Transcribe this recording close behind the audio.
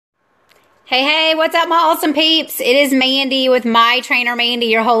Hey, hey, what's up, my awesome peeps? It is Mandy with My Trainer Mandy,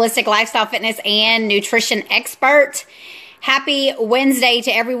 your holistic lifestyle fitness and nutrition expert. Happy Wednesday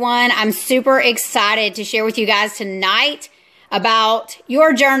to everyone. I'm super excited to share with you guys tonight about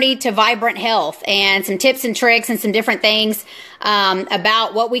your journey to vibrant health and some tips and tricks and some different things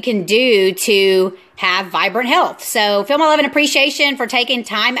about what we can do to have vibrant health. So feel my love and appreciation for taking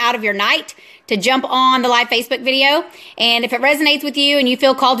time out of your night to jump on the live Facebook video. And if it resonates with you and you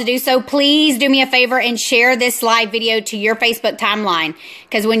feel called to do so, please do me a favor and share this live video to your Facebook timeline.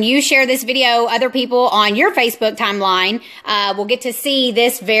 Because when you share this video, other people on your Facebook timeline will get to see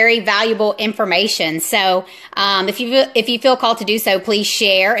this very valuable information. So if you feel called to do so, please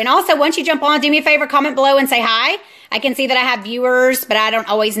share. And also, once you jump on, do me a favor, comment below and say hi. I can see that I have viewers, but I don't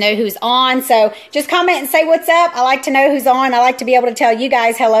always know who's on. So just comment and say what's up. I like to know who's on. I like to be able to tell you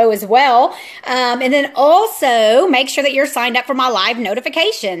guys hello as well. And then also make sure that you're signed up for my live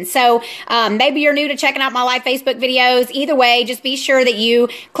notifications. So maybe you're new to checking out my live Facebook videos. Either way, just be sure that you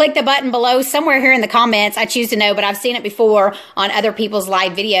click the button below somewhere here in the comments. I choose to know, but I've seen it before on other people's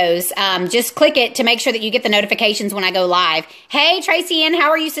live videos. Just click it to make sure that you get the notifications when I go live. Hey, Tracy Ann, how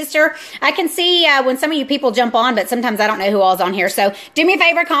are you, sister? I can see when some of you people jump on, but sometimes I don't know who all's on here. So do me a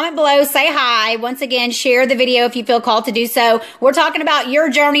favor, comment below, say hi. Once again, share the video if you feel called to do so. We're talking about your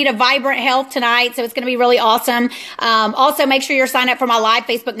journey to vibrant health tonight, so it's going to be really awesome. Also, make sure you're signed up for my live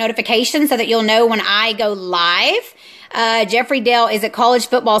Facebook notifications so that you'll know when I go live. Jeffrey Dale, is it college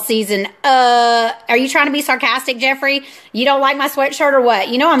football season? Are you trying to be sarcastic, Jeffrey? You don't like my sweatshirt or what?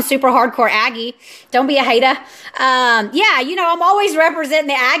 You know I'm super hardcore Aggie. Don't be a hater. Yeah, you know, I'm always representing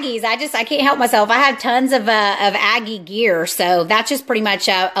the Aggies. I can't help myself. I have tons of Aggie gear, so that's just pretty much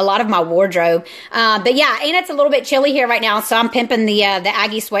a lot of my wardrobe. But yeah, and it's a little bit chilly here right now, so I'm pimping the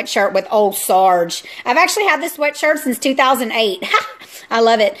Aggie sweatshirt with old Sarge. I've actually had this sweatshirt since 2008. I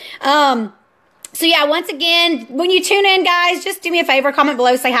love it. So yeah, once again, when you tune in, guys, just do me a favor, comment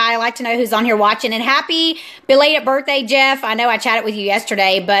below, say hi. I like to know who's on here watching. And happy belated birthday, Jeff. I know I chatted with you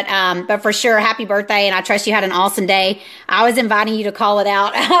yesterday, but for sure, happy birthday, and I trust you had an awesome day. I was inviting you to call it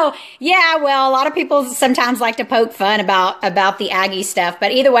out. Oh, yeah, well, a lot of people sometimes like to poke fun about the Aggie stuff,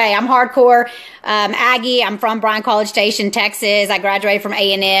 but either way, I'm hardcore Aggie. I'm from Bryan College Station, Texas. I graduated from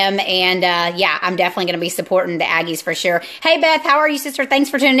A&M, and yeah, I'm definitely going to be supporting the Aggies for sure. Hey, Beth, how are you, sister? Thanks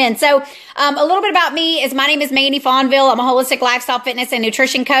for tuning in. So a little bit about me is my name is Mandy Fonville. I'm a holistic lifestyle fitness and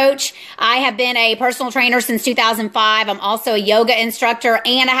nutrition coach. I have been a personal trainer since 2005. I'm also a yoga instructor,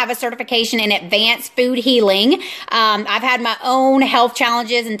 and I have a certification in advanced food healing. I've had my own health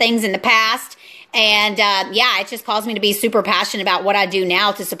challenges and things in the past. And yeah, it just caused me to be super passionate about what I do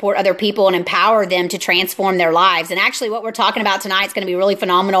now to support other people and empower them to transform their lives. And actually what we're talking about tonight is going to be really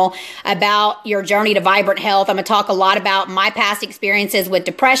phenomenal about your journey to vibrant health. I'm going to talk a lot about my past experiences with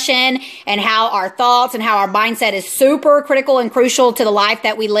depression and how our thoughts and how our mindset is super critical and crucial to the life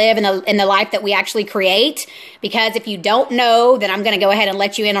that we live and the life that we actually create. Because if you don't know, then I'm going to go ahead and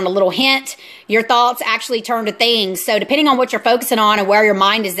let you in on a little hint. Your thoughts actually turn to things. So depending on what you're focusing on and where your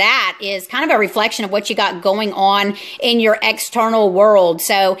mind is at is kind of a reflection of what you got going on in your external world.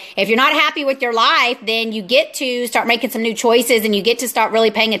 So if you're not happy with your life, then you get to start making some new choices, and you get to start really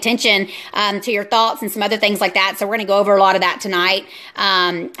paying attention to your thoughts and some other things like that. So we're going to go over a lot of that tonight.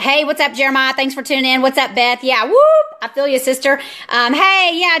 Hey, what's up, Jeremiah? Thanks for tuning in. What's up, Beth? Yeah, whoop, I feel you, sister.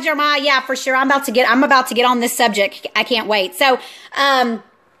 Hey, yeah, Jeremiah, yeah, for sure. I'm about to get on this subject. I can't wait. So,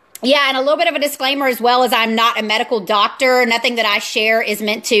 yeah, and a little bit of a disclaimer as well, as I'm not a medical doctor. Nothing that I share is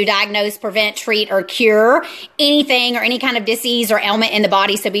meant to diagnose, prevent, treat, or cure anything or any kind of disease or ailment in the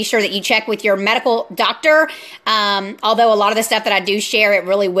body. So be sure that you check with your medical doctor. Although a lot of the stuff that I do share, it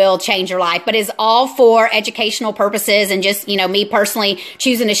really will change your life, but is all for educational purposes and just, you know, me personally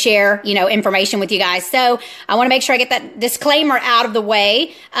choosing to share, you know, information with you guys. So I want to make sure I get that disclaimer out of the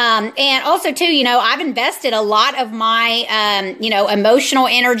way. And also too, you know, I've invested a lot of my, you know, emotional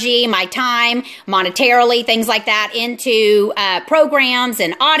energy, my time, monetarily, things like that, into programs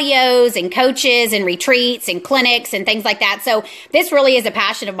and audios and coaches and retreats and clinics and things like that. So this really is a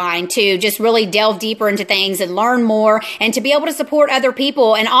passion of mine to just really delve deeper into things and learn more and to be able to support other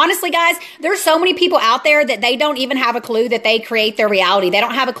people. And honestly, guys, there's so many people out there that they don't even have a clue that they create their reality. They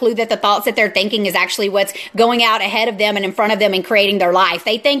don't have a clue that the thoughts that they're thinking is actually what's going out ahead of them and in front of them and creating their life.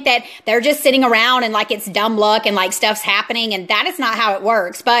 They think that they're just sitting around and like it's dumb luck and like stuff's happening, and that is not how it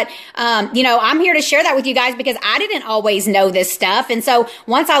works. But But, I'm here to share that with you guys because I didn't always know this stuff. And so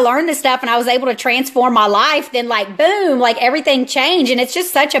once I learned this stuff and I was able to transform my life, then like, boom, like everything changed. And it's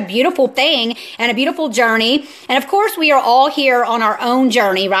just such a beautiful thing and a beautiful journey. And of course, we are all here on our own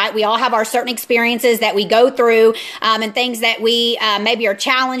journey, right? We all have our certain experiences that we go through, and things that we maybe are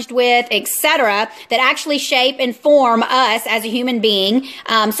challenged with, etc., that actually shape and form us as a human being.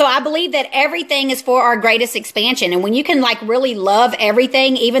 So I believe that everything is for our greatest expansion. And when you can like really love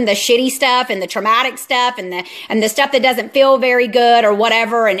everything, even the shitty stuff and the traumatic stuff and the stuff that doesn't feel very good or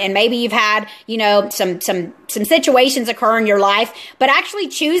whatever, and maybe you've had, some situations occur in your life, but actually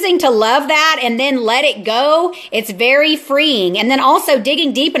choosing to love that and then let it go, it's very freeing. And then also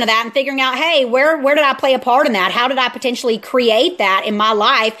digging deep into that and figuring out, hey, where did I play a part in that? How did I potentially create that in my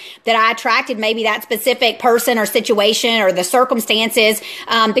life that I attracted maybe that specific person or situation or the circumstances?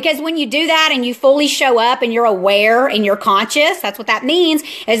 Because when you do that and you fully show up and you're aware and you're conscious, that's what that means,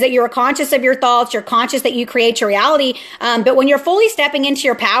 is that you're conscious of your thoughts, you're conscious that you create your reality. But when you're fully stepping into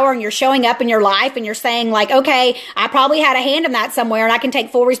your power and you're showing up in your life and you're saying like, okay, I probably had a hand in that somewhere and I can take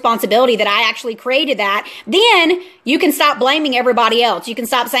full responsibility that I actually created that, then you can stop blaming everybody else. You can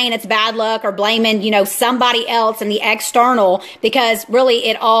stop saying it's bad luck or blaming, somebody else and the external, because really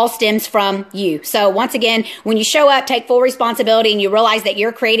it all stems from you. So once again, when you show up, take full responsibility and you realize that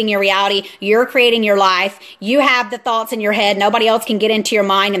you're creating your reality, you're creating your life, you have the thoughts in your head. Nobody else can get into your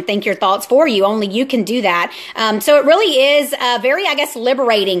mind and think your thoughts for you. Only you can do that. So it really is very, I guess,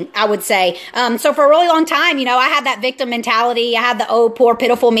 liberating, I would say. So for a really long time, I had that victim mentality. I had the, oh, poor,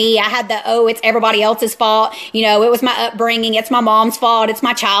 pitiful me. I had the, oh, it's everybody else's fault. It was my upbringing. It's my mom's fault. It's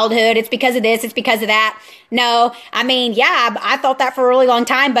my childhood. It's because of this. It's because of that. No, I thought that for a really long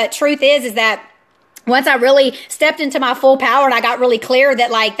time. But truth is that once I really stepped into my full power and I got really clear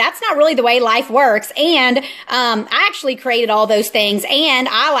that like, that's not really the way life works. And, I actually created all those things. And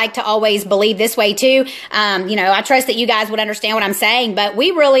I like to always believe this way too. I trust that you guys would understand what I'm saying, but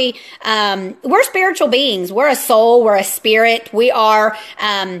we really, we're spiritual beings. We're a soul. We're a spirit. We are,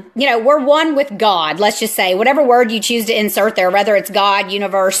 we're one with God. Let's just say whatever word you choose to insert there, whether it's God,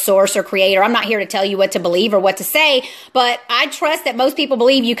 universe, source, or creator. I'm not here to tell you what to believe or what to say, but I trust that most people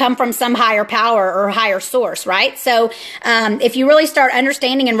believe you come from some higher power or higher source, right? So if you really start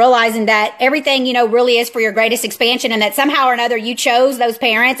understanding and realizing that everything, really is for your greatest expansion and that somehow or another you chose those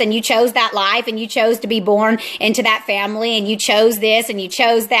parents and you chose that life and you chose to be born into that family and you chose this and you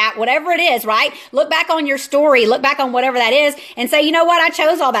chose that, whatever it is, right? Look back on your story, look back on whatever that is and say, you know what? I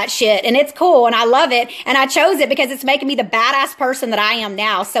chose all that shit and it's cool and I love it and I chose it because it's making me the badass person that I am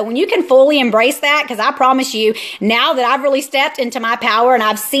now. So when you can fully embrace that, because I promise you, now that I've really stepped into my power and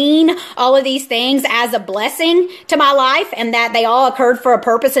I've seen all of these things as a blessing to my life and that they all occurred for a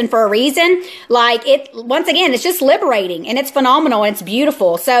purpose and for a reason, like it, once again, it's just liberating and it's phenomenal and it's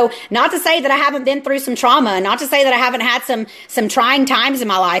beautiful. So not to say that I haven't been through some trauma, not to say that I haven't had some trying times in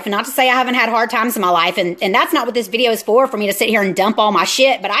my life, and not to say I haven't had hard times in my life. And that's not what this video is for me to sit here and dump all my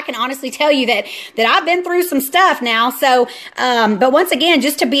shit. But I can honestly tell you that I've been through some stuff now. So, but once again,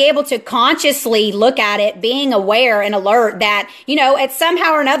 just to be able to consciously look at it, being aware and alert that, it's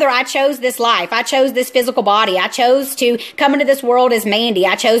somehow or another, I chose this life. I chose this physical body. I chose to come into this world as Mandy.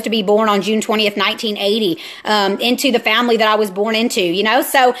 I chose to be born on June 20th, 1980, into the family that I was born into,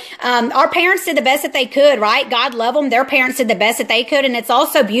 So, our parents did the best that they could, right? God love them. Their parents did the best that they could. And it's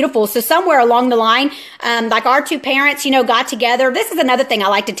also beautiful. So somewhere along the line, like our two parents, got together. This is another thing I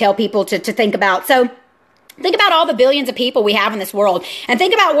like to tell people to think about. So, think about all the billions of people we have in this world and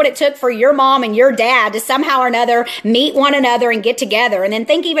think about what it took for your mom and your dad to somehow or another meet one another and get together. And then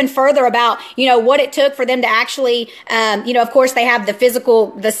think even further about, what it took for them to actually, of course they have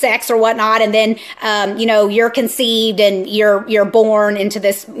the sex or whatnot. And then, you're conceived and you're born into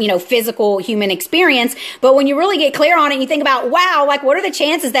this, physical human experience. But when you really get clear on it, you think about, wow, like what are the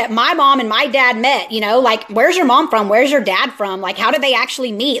chances that my mom and my dad met, like where's your mom from? Where's your dad from? Like how did they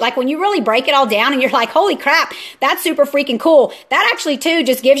actually meet? Like when you really break it all down and you're like, holy crap, that's super freaking cool. That actually too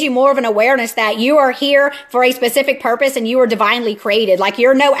just gives you more of an awareness that you are here for a specific purpose and you were divinely created. Like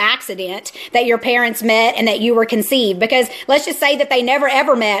you're no accident that your parents met and that you were conceived, because let's just say that they never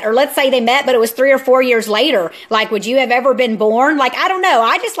ever met, or let's say they met but it was 3 or 4 years later. Like would you have ever been born? Like I don't know.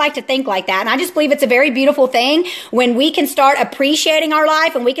 I just like to think like that, and I just believe it's a very beautiful thing when we can start appreciating our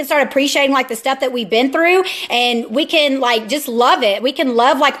life and we can start appreciating like the stuff that we've been through, and we can like just love it. We can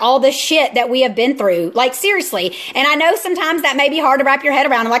love like all the shit that we have been through. Like seriously. And I know sometimes that may be hard to wrap your head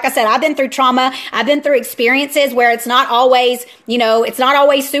around. And like I said, I've been through trauma. I've been through experiences where it's not always, it's not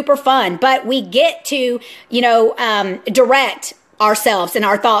always super fun, but we get to, direct ourselves and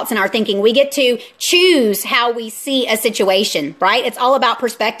our thoughts and our thinking. We get to choose how we see a situation, right? It's all about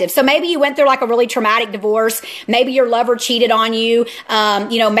perspective. So maybe you went through like a really traumatic divorce. Maybe your lover cheated on you.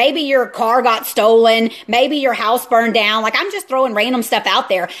 Maybe your car got stolen. Maybe your house burned down. Like, I'm just throwing random stuff out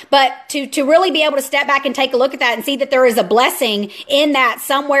there. But to really be able to step back and take a look at that and see that there is a blessing in that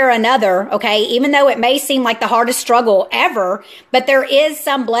somewhere or another, okay? Even though it may seem like the hardest struggle ever, but there is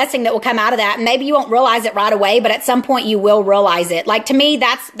some blessing that will come out of that. And maybe you won't realize it right away, but at some point you will realize it. Like, to me,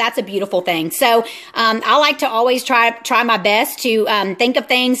 that's a beautiful thing. So I like to always try my best to think of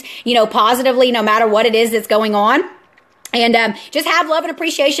things, positively, no matter what it is that's going on. And just have love and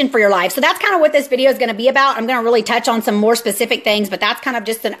appreciation for your life. So that's kind of what this video is going to be about. I'm going to really touch on some more specific things, but that's kind of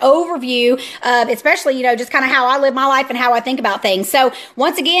just an overview of, especially, just kind of how I live my life and how I think about things. So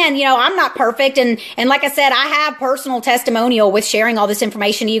once again, I'm not perfect. And like I said, I have personal testimonial with sharing all this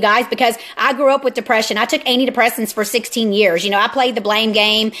information to you guys because I grew up with depression. I took antidepressants for 16 years. I played the blame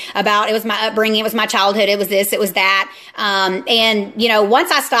game about it was my upbringing, it was my childhood, it was this, it was that.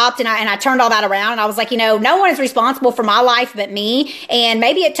 Once I stopped and I turned all that around, and I was like, no one is responsible for my life but me. And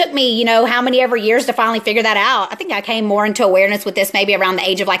maybe it took me, how many ever years to finally figure that out. I think I came more into awareness with this maybe around the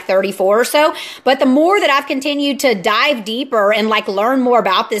age of like 34 or so. But the more that I've continued to dive deeper and like learn more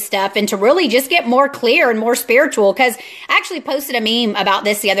about this stuff and to really just get more clear and more spiritual, because I actually posted a meme about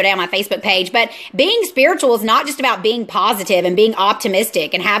this the other day on my Facebook page, but being spiritual is not just about being positive and being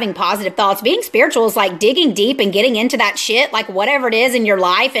optimistic and having positive thoughts. Being spiritual is like digging deep and getting into that shit, like whatever it is in your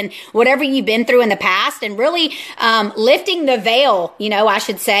life and whatever you've been through in the past, and really lifting the veil, I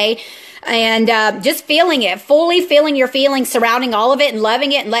should say, and just feeling it, fully feeling your feelings surrounding all of it and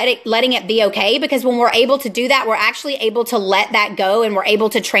loving it and letting it be okay. Because when we're able to do that, we're actually able to let that go and we're able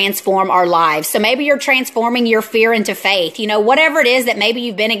to transform our lives. So maybe you're transforming your fear into faith, whatever it is that maybe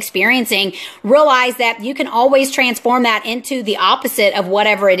you've been experiencing, realize that you can always transform that into the opposite of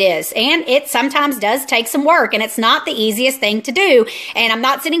whatever it is. And it sometimes does take some work, and it's not the easiest thing to do. And I'm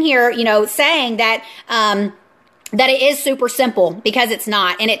not sitting here, saying that, that it is super simple, because it's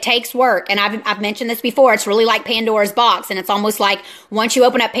not, and it takes work. And I've mentioned this before. It's really like Pandora's box, and it's almost like once you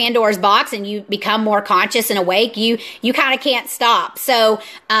open up Pandora's box and you become more conscious and awake, you kind of can't stop. So,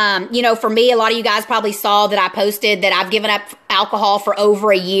 for me, a lot of you guys probably saw that I posted that I've given up alcohol for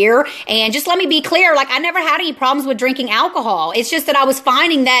over a year. And just let me be clear, like, I never had any problems with drinking alcohol. It's just that I was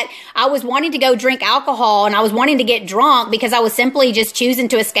finding that I was wanting to go drink alcohol and I was wanting to get drunk because I was simply just choosing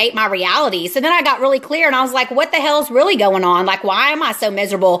to escape my reality. So then I got really clear and I was like, what the hell's really going on? Like, why am I so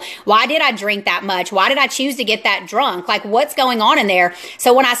miserable? Why did I drink that much? Why did I choose to get that drunk? Like, what's going on in there?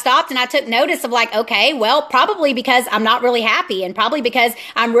 So when I stopped and I took notice of like, okay, well, probably because I'm not really happy, and probably because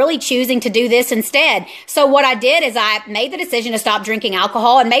I'm really choosing to do this instead. So what I did is I made the decision to stop drinking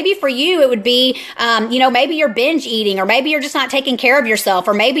alcohol. And maybe for you, it would be, maybe you're binge eating, or maybe you're just not taking care of yourself,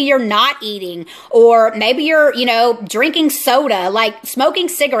 or maybe you're not eating, or maybe you're, drinking soda, like smoking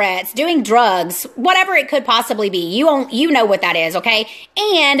cigarettes, doing drugs, whatever it could possibly be. You know what that is, okay?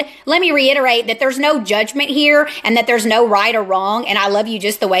 And let me reiterate that there's no judgment here and that there's no right or wrong. And I love you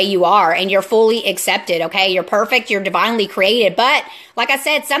just the way you are, and you're fully accepted, okay? You're perfect. You're divinely created. But like I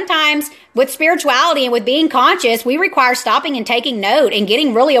said, sometimes with spirituality and with being conscious, we require stopping and taking note and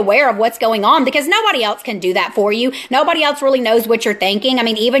getting really aware of what's going on, because nobody else can do that for you. Nobody else really knows what you're thinking. I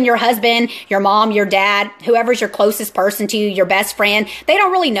mean, even your husband, your mom, your dad, whoever's your closest person to you, your best friend, they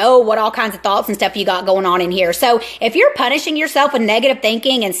don't really know what all kinds of thoughts and stuff you got going on in here. So if you're punishing yourself with negative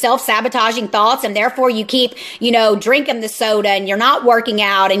thinking and self-sabotaging thoughts, and therefore you keep, drinking the soda, and you're not working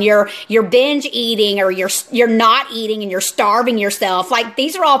out, and you're binge eating, or you're not eating, and you're starving yourself, like,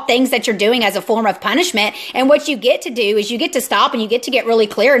 these are all things that you're doing as a form of punishment. And what you get to do is you get to stop and you get to get really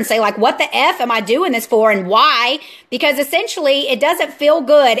clear and say, like, what the F am I doing this for, and why? Because essentially it doesn't feel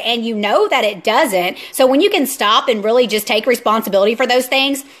good, and you know that it doesn't. So when you can stop and really just take responsibility for those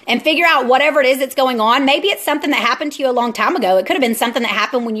things and figure out whatever it is that's going on, maybe it's something that happened to you a long time ago. It could have been something that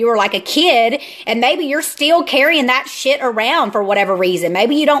happened when you were like a kid, and maybe you're still carrying that shit around for whatever reason.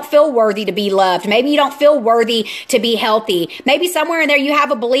 Maybe you don't feel worthy to be loved. Maybe you don't feel worthy to be healthy. Maybe somewhere in there you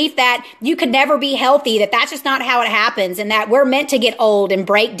have a belief that you could never be healthy, that that's just not how it happens, and that we're meant to get old and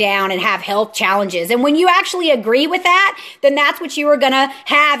break down and have health challenges. And when you actually agree with that, then that's what you are going to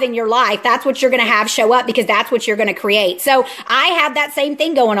have in your life. That's what you're going to have show up, because that's what you're going to create. So I have that same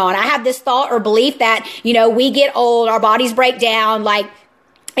thing going on. I have this thought or belief that, we get old, our bodies break down, like,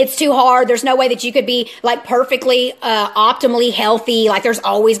 it's too hard. There's no way that you could be like perfectly, optimally healthy. Like there's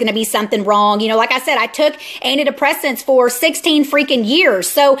always going to be something wrong. You know, like I said, I took antidepressants for 16 freaking years.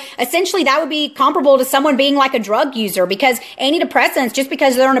 So essentially that would be comparable to someone being like a drug user, because antidepressants, just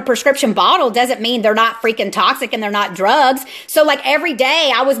because they're in a prescription bottle doesn't mean they're not freaking toxic and they're not drugs. So like every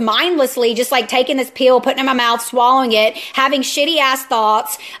day I was mindlessly just like taking this pill, putting it in my mouth, swallowing it, having shitty ass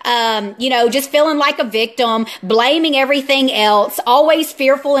thoughts, you know, just feeling like a victim, blaming everything else, always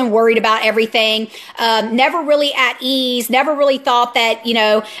fearful and worried about everything, never really at ease, never really thought that, you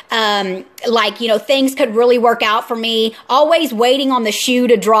know, like, you know, things could really work out for me, always waiting on the shoe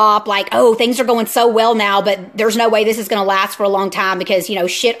to drop, like, oh, things are going so well now, but there's no way this is going to last for a long time because, you know,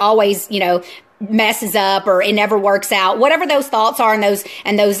 shit always, you know, messes up or it never works out. Whatever those thoughts are and those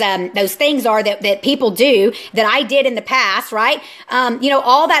things are that people do, that I did in the past, right? You know,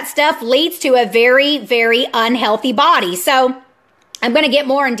 all that stuff leads to a very, very unhealthy body. So I'm going to get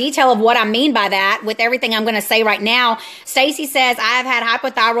more in detail of what I mean by that with everything I'm going to say right now. Stacy says, I have had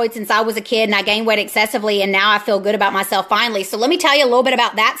hypothyroid since I was a kid and I gained weight excessively and now I feel good about myself finally. So let me tell you a little bit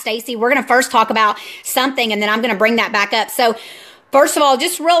about that, Stacy. We're going to first talk about something and then I'm going to bring that back up. So first of all,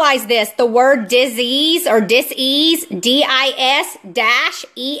 just realize this, the word disease or dis-ease, D-I-S-E-A-S-E,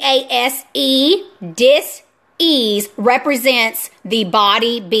 dis-ease represents the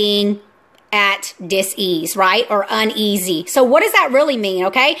body being at dis-ease, right? Or uneasy. So what does that really mean,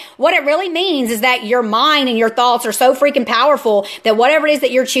 okay? What it really means is that your mind and your thoughts are so freaking powerful that whatever it is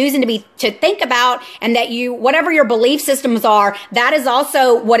that you're choosing to think about and that whatever your belief systems are, that is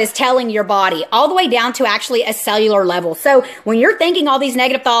also what is telling your body all the way down to actually a cellular level. So when you're thinking all these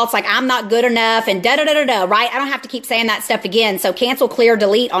negative thoughts like I'm not good enough and da-da-da-da-da, right? I don't have to keep saying that stuff again. So cancel, clear,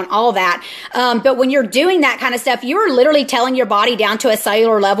 delete on all that. But when you're doing that kind of stuff, you're literally telling your body down to a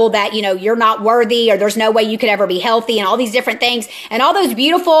cellular level that, you know, you're not worthy or there's no way you could ever be healthy and all these different things. And all those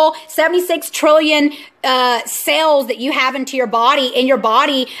beautiful 76 trillion cells that you have in your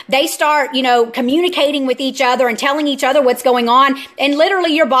body, they start, you know, communicating with each other and telling each other what's going on. And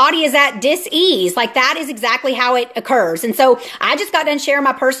literally your body is at dis-ease. Like that is exactly how it occurs. And so I just got done sharing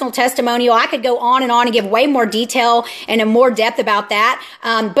my personal testimonial. I could go on and give way more detail and in more depth about that.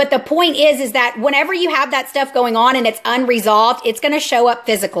 But the point is that whenever you have that stuff going on and it's unresolved, it's going to show up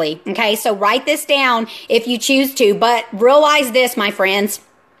physically. Okay. So write this down if you choose to, but realize this, my friends.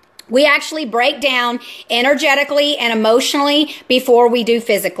 We actually break down energetically and emotionally before we do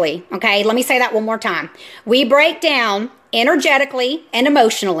physically. Okay, let me say that one more time. We break down energetically and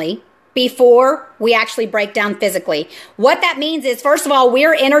emotionally before we actually break down physically. What that means is, first of all,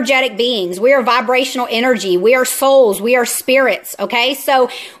 we're energetic beings. We are vibrational energy. We are souls. We are spirits. Okay.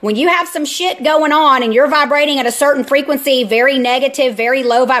 So when you have some shit going on and you're vibrating at a certain frequency, very negative, very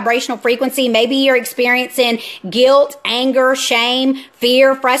low vibrational frequency, maybe you're experiencing guilt, anger, shame,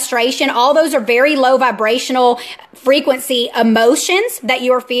 fear, frustration. All those are very low vibrational frequency emotions that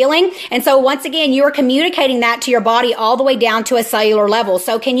you're feeling. And so once again, you are communicating that to your body all the way down to a cellular level.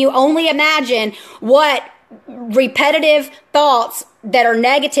 So can you only imagine what repetitive thoughts that are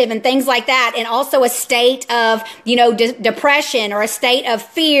negative and things like that, and also a state of, you know, depression or a state of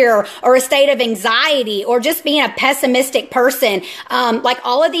fear or a state of anxiety or just being a pessimistic person. Like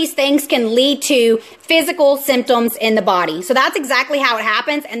all of these things can lead to physical symptoms in the body. So that's exactly how it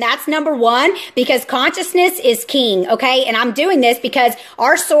happens. And that's number one, because consciousness is king. Okay. And I'm doing this because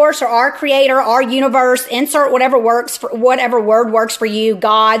our source or our creator, our universe, insert whatever word works for you,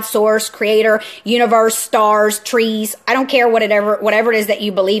 God, source, creator, universe, stars, trees. I don't care whatever it is that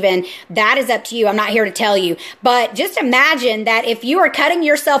you believe in. That is up to you. I'm not here to tell you. But just imagine that if you are cutting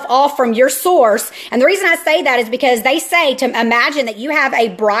yourself off from your source, and the reason I say that is because they say to imagine that you have a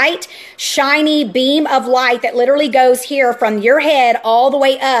bright, shiny beam of light that literally goes here from your head all the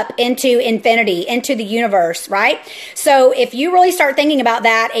way up into infinity, into the universe, right? So if you really start thinking about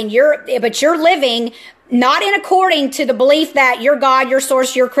that and you're living not in according to the belief that your God, your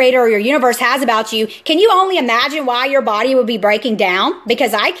source, your creator, or your universe has about you, can you only imagine why your body would be breaking down?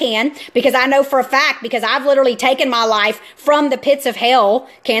 Because I can, because I know for a fact, because I've literally taken my life from the pits of hell,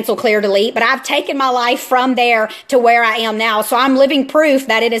 cancel, clear, delete, but I've taken my life from there to where I am now. So I'm living proof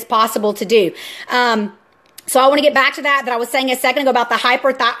that it is possible to do. So I want to get back to that I was saying a second ago about the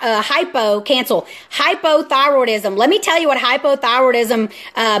hypothyroidism. Let me tell you what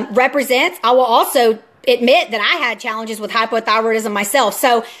hypothyroidism represents. I will also admit that I had challenges with hypothyroidism myself.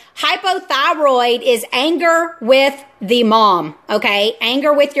 So hypothyroid is anger with the mom, okay?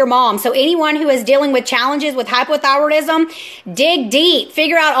 Anger with your mom. So anyone who is dealing with challenges with hypothyroidism, dig deep,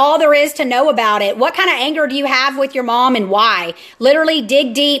 figure out all there is to know about it. What kind of anger do you have with your mom and why? Literally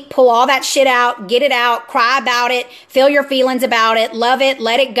dig deep, pull all that shit out, get it out, cry about it, feel your feelings about it, love it,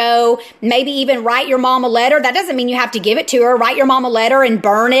 let it go. Maybe even write your mom a letter. That doesn't mean you have to give it to her. Write your mom a letter and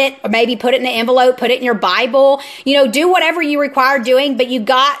burn it, or maybe put it in an envelope, put it in your Bible. You know, do whatever you require doing, but you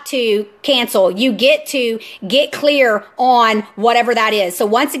got to cancel. You get to get clear on whatever that is. So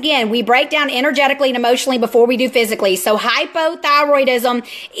once again, we break down energetically and emotionally before we do physically. So hypothyroidism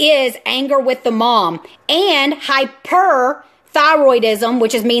is anger with the mom, and hyperthyroidism,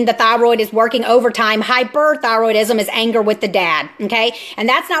 which is mean the thyroid is working overtime. Hyperthyroidism is anger with the dad. Okay. And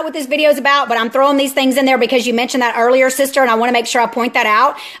that's not what this video is about, but I'm throwing these things in there because you mentioned that earlier, sister, and I want to make sure I point that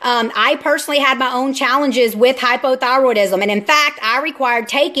out. I personally had my own challenges with hypothyroidism. And in fact, I required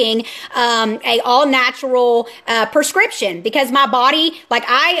taking a all natural prescription because my body, like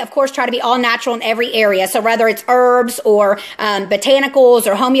I, of course, try to be all natural in every area. So whether it's herbs or botanicals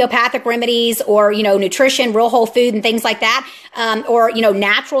or homeopathic remedies or, you know, nutrition, real whole food and things like that. Or, you know,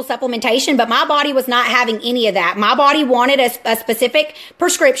 natural supplementation, but my body was not having any of that. My body wanted a specific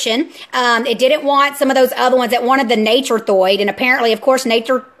prescription. It didn't want some of those other ones. It wanted the Nature-Throid. And apparently, of course,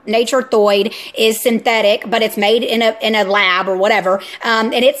 Nature-Throid is synthetic, but it's made in a lab or whatever.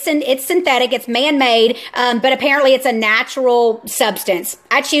 And it's synthetic, it's man-made, but apparently it's a natural substance.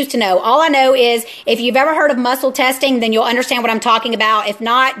 I choose to know. All I know is if you've ever heard of muscle testing, then you'll understand what I'm talking about. If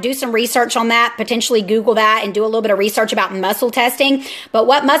not, do some research on that, potentially Google that and do a little bit of research about muscle testing. But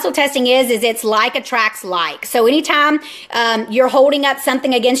what muscle testing is it's like attracts like. So anytime you're holding up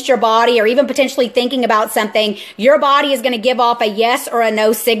something against your body or even potentially thinking about something, your body is going to give off a yes or a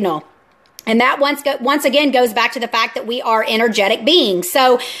no signal. And that once again goes back to the fact that we are energetic beings.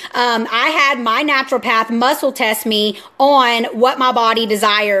 So I had my naturopath muscle test me on what my body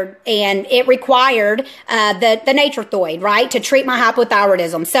desired, and it required the Nature-Throid, right, to treat my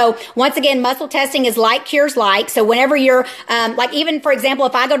hypothyroidism. So once again, muscle testing is like cures like. So whenever you're like, even for example,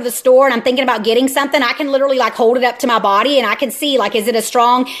 if I go to the store and I'm thinking about getting something, I can literally like hold it up to my body and I can see like, is it a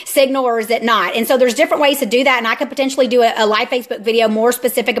strong signal or is it not? And so there's different ways to do that. And I could potentially do a live Facebook video more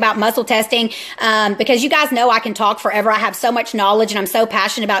specific about muscle testing. Because you guys know I can talk forever. I have so much knowledge and I'm so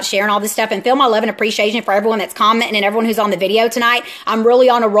passionate about sharing all this stuff, and feel my love and appreciation for everyone that's commenting and everyone who's on the video tonight. I'm really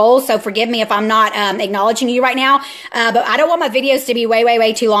on a roll, so forgive me if I'm not acknowledging you right now. But I don't want my videos to be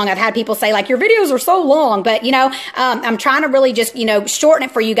way too long. I've had people say like, your videos are so long, but you know, I'm trying to really just, you know, shorten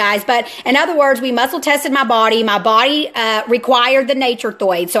it for you guys. But in other words, we muscle tested my body. My body required the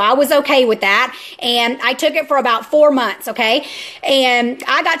Nature-Throid, so I was okay with that. And I took it for about 4 months, okay? And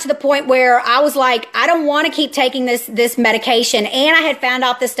I got to the point where I was like, I don't want to keep taking this medication. And I had found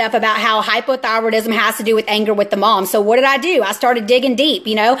out this stuff about how hypothyroidism has to do with anger with the mom. So what did I do? I started digging deep,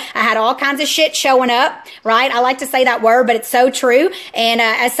 you know. I had all kinds of shit showing up, right? I like to say that word, but it's so true. And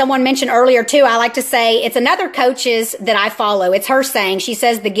as someone mentioned earlier too, I like to say it's another coach's that I follow. It's her saying. She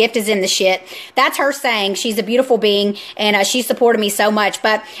says the gift is in the shit. That's her saying. She's a beautiful being, and she supported me so much.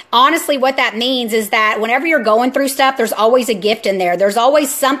 But honestly, what that means is that whenever you're going through stuff, there's always a gift in there. There's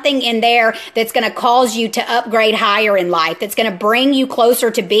always something in there that's going to cause you to upgrade higher in life, that's going to bring you closer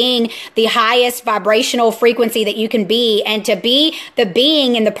to being the highest vibrational frequency that you can be, and to be the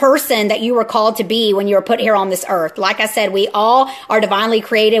being and the person that you were called to be when you were put here on this earth. Like I said, we all are divinely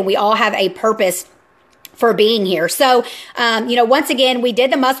created. We all have a purpose for being here. So, you know, once again, we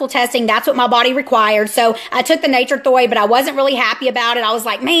did the muscle testing. That's what my body required. So I took the Nature-Throid, but I wasn't really happy about it. I was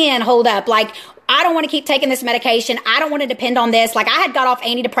like, man, hold up. Like, I don't want to keep taking this medication. I don't want to depend on this. Like, I had got off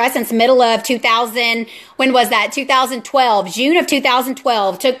antidepressants middle of 2000. When was that? 2012, June of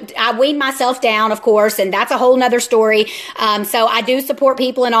 2012. I weaned myself down, of course, and that's a whole nother story. So I do support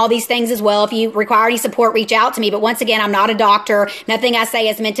people in all these things as well. If you require any support, reach out to me. But once again, I'm not a doctor. Nothing I say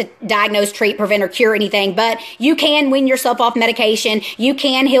is meant to diagnose, treat, prevent, or cure anything. But you can wean yourself off medication. You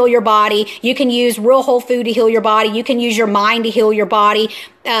can heal your body. You can use real whole food to heal your body. You can use your mind to heal your body.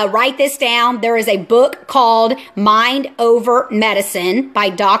 Write this down. There is a book called Mind Over Medicine by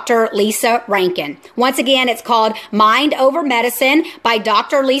Dr. Lisa Rankin. Once again, it's called Mind Over Medicine by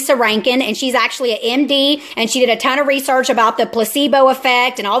Dr. Lisa Rankin, and she's actually an MD, and she did a ton of research about the placebo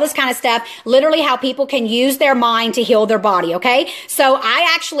effect and all this kind of stuff, literally how people can use their mind to heal their body, okay? So I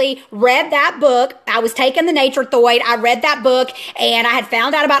actually read that book. I was taking the Nature-Throid. I read that book, and I had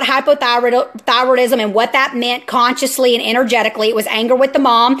found out about hypothyroidism and what that meant consciously and energetically. It was anger with the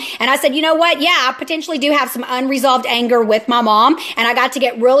mom. And I said, you know what? Yeah, yeah, I potentially do have some unresolved anger with my mom. And I got to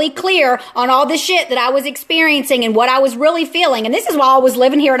get really clear on all the shit that I was experiencing and what I was really feeling. And this is while I was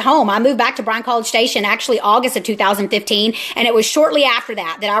living here at home. I moved back to Bryan College Station actually August of 2015. And it was shortly after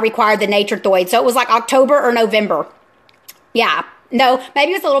that I required the Nature-Throid. So it was like October or November. Yeah. No,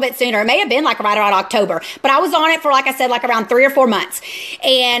 maybe it was a little bit sooner. It may have been like right around October, but I was on it for, like I said, like around 3 or 4 months.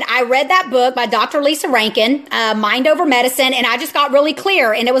 And I read that book by Dr. Lisa Rankin, Mind Over Medicine, and I just got really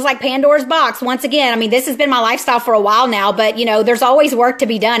clear. And it was like Pandora's box. Once again, I mean, this has been my lifestyle for a while now, but you know, there's always work to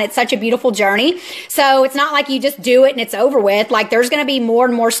be done. It's such a beautiful journey. So it's not like you just do it and it's over with. Like there's going to be more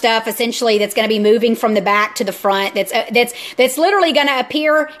and more stuff essentially that's going to be moving from the back to the front. That's literally going to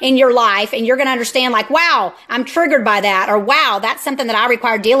appear in your life, and you're going to understand like, wow, I'm triggered by that, or wow, that's something that I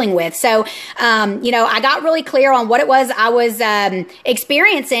require dealing with. So, you know, I got really clear on what it was I was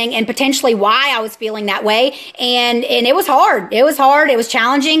experiencing and potentially why I was feeling that way. And it was hard. It was hard. It was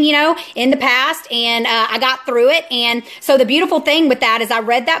challenging, you know, in the past. And I got through it. And so the beautiful thing with that is I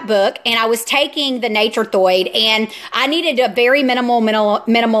read that book and I was taking the Nature-Throid, and I needed a very minimal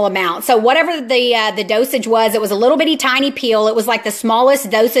amount. So whatever the dosage was, it was a little bitty tiny pill. It was like the smallest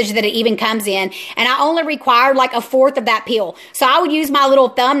dosage that it even comes in. And I only required like 1/4 of that pill. So I would use my little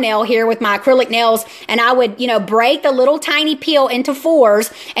thumbnail here with my acrylic nails, and I would, you know, break the little tiny pill into 4s.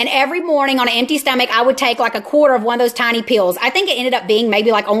 And every morning on an empty stomach, I would take like 1/4 of one of those tiny pills. I think it ended up being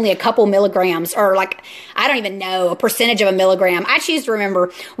maybe like only a couple milligrams, or like, I don't even know, a percentage of a milligram. I choose to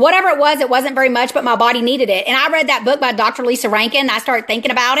remember. Whatever it wasn't very much, but my body needed it. And I read that book by Dr. Lisa Rankin. I started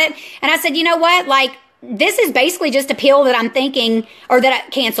thinking about it, and I said, you know what? Like, this is basically just a pill that I'm thinking, or that I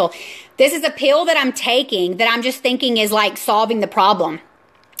cancel. This is a pill that I'm taking that I'm just thinking is like solving the problem.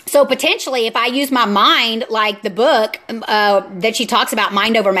 So potentially, if I use my mind, like the book that she talks about,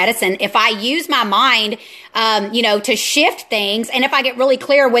 Mind Over Medicine, if I use my mind, you know, to shift things, and if I get really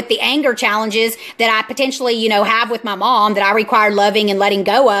clear with the anger challenges that I potentially, you know, have with my mom that I require loving and letting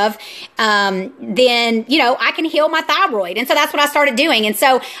go of, then, you know, I can heal my thyroid. And so that's what I started doing. And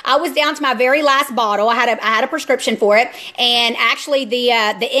so I was down to my very last bottle. I had a prescription for it, and actually the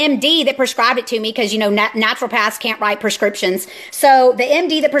MD that prescribed it to me, because, you know, naturopaths can't write prescriptions. So the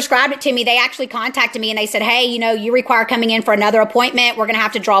MD that prescribed it to me, they actually contacted me and they said, hey, you know, you require coming in for another appointment. We're going to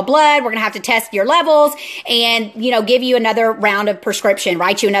have to draw blood. We're going to have to test your levels and, you know, give you another round of prescription,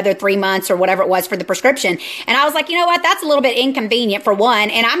 write you another 3 months or whatever it was for the prescription. And I was like, you know what? That's a little bit inconvenient for one.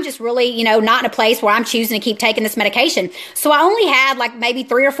 And I'm just really, you know, not in a place where I'm choosing to keep taking this medication. So I only had like maybe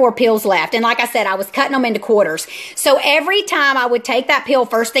 3 or 4 pills left. And like I said, I was cutting them into quarters. So every time I would take that pill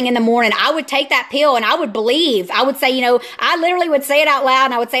first thing in the morning, I would take that pill and I would believe, I would say, you know, I literally would say it out loud,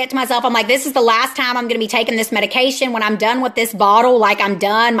 and I would say it to myself. I'm like, this is the last time I'm going to be taking this medication. When I'm done with this bottle, like I'm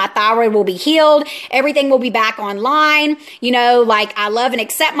done, my thyroid will be healed. Everything will be back online. You know, like I love and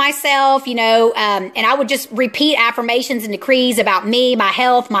accept myself, you know, and I would just repeat affirmations and decrees about me, my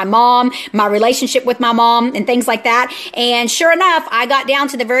health, my mom, my relationship with my mom, and things like that. And sure enough, I got down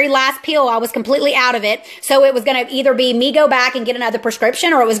to the very last pill. I was completely out of it. So it was going to either be me go back and get another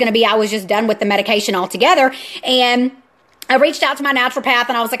prescription, or it was going to be I was just done with the medication altogether. And I reached out to my naturopath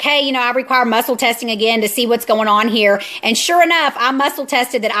and I was like, hey, you know, I require muscle testing again to see what's going on here. And sure enough, I muscle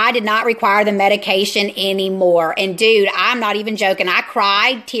tested that I did not require the medication anymore. And dude, I'm not even joking. I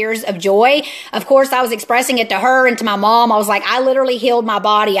cried tears of joy. Of course, I was expressing it to her and to my mom. I was like, I literally healed my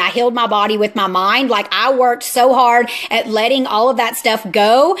body. I healed my body with my mind. Like I worked so hard at letting all of that stuff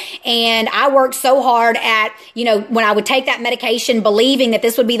go. And I worked so hard at, you know, when I would take that medication, believing that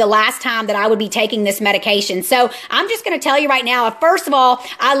this would be the last time that I would be taking this medication. So I'm just going to tell you right now, first of all,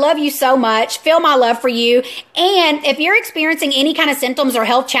 I love you so much. Feel my love for you. And if you're experiencing any kind of symptoms or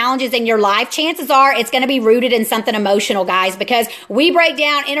health challenges in your life, chances are it's going to be rooted in something emotional, guys, because we break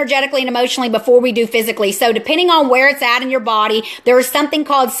down energetically and emotionally before we do physically. So depending on where it's at in your body, there is something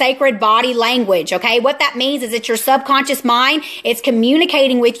called sacred body language. Okay. What that means is it's your subconscious mind. It's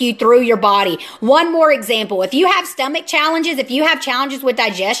communicating with you through your body. One more example. If you have stomach challenges, if you have challenges with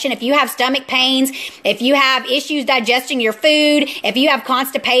digestion, if you have stomach pains, if you have issues digesting your food, if you have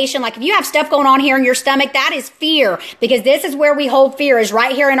constipation, like if you have stuff going on here in your stomach, that is fear, because this is where we hold fear, is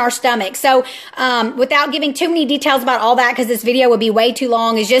right here in our stomach. So without giving too many details about all that, because this video would be way too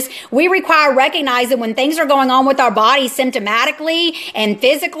long, is just we require recognizing when things are going on with our body symptomatically and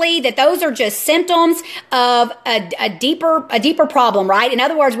physically, that those are just symptoms of a deeper problem, right? In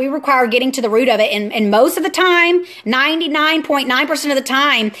other words, we require getting to the root of it. And most of the time, 99.9% of the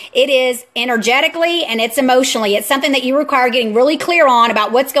time, it is energetically and it's emotionally. It's something that you you require getting really clear on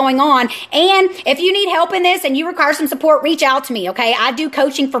about what's going on. And if you need help in this and you require some support, reach out to me, okay? I do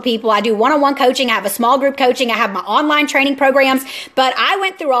coaching for people. I do one-on-one coaching. I have a small group coaching. I have my online training programs. But I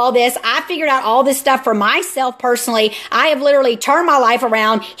went through all this. I figured out all this stuff for myself personally. I have literally turned my life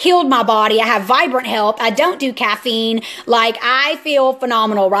around, healed my body. I have vibrant health. I don't do caffeine. Like, I feel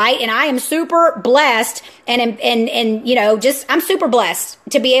phenomenal, right? And I am super blessed and you know, just, I'm super blessed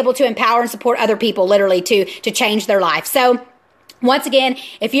to be able to empower and support other people literally to change their life. So once again,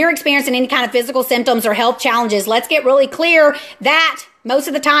 if you're experiencing any kind of physical symptoms or health challenges, let's get really clear that most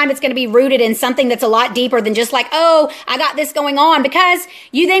of the time it's going to be rooted in something that's a lot deeper than just like, oh, I got this going on, because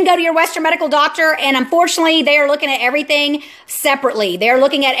you then go to your Western medical doctor and unfortunately they are looking at everything separately. They're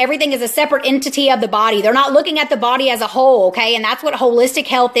looking at everything as a separate entity of the body. They're not looking at the body as a whole, okay? And that's what holistic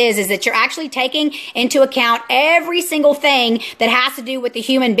health is that you're actually taking into account every single thing that has to do with the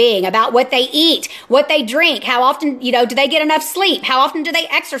human being, about what they eat, what they drink, how often, you know, do they get enough sleep? How often do they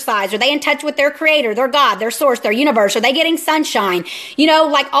exercise? Are they in touch with their creator, their God, their source, their universe? Are they getting sunshine? You know,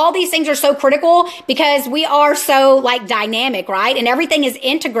 like all these things are so critical because we are so like dynamic, right? And everything is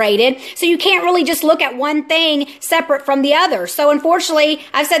integrated. So you can't really just look at one thing separate from the other. So unfortunately,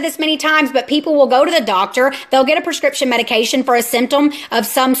 I've said this many times, but people will go to the doctor. They'll get a prescription medication for a symptom of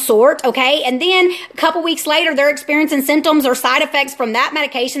some sort. Okay. And then a couple weeks later, they're experiencing symptoms or side effects from that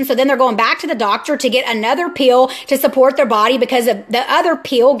medication. So then they're going back to the doctor to get another pill to support their body because of the other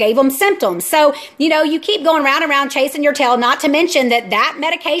pill gave them symptoms. So, you know, you keep going round and round chasing your tail, not to mention that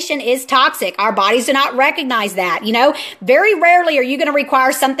medication is toxic. Our bodies do not recognize that. You know, very rarely are you going to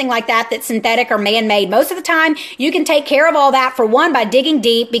require something like that that's synthetic or man-made. Most of the time, you can take care of all that, for one, by digging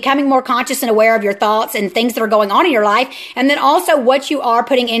deep, becoming more conscious and aware of your thoughts and things that are going on in your life, and then also what you are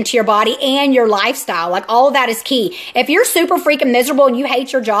putting into your body and your lifestyle. Like, all of that is key. If you're super freaking miserable and you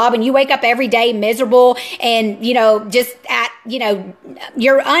hate your job and you wake up every day miserable and, you know, just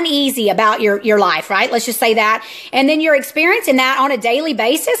you're uneasy about your life, right? Let's just say that. And then you're experiencing that on a daily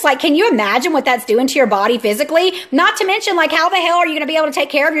basis. Like, can you imagine what that's doing to your body physically? Not to mention, like, how the hell are you going to be able to take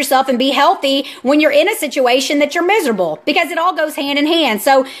care of yourself and be healthy when you're in a situation that you're miserable? Because it all goes hand in hand.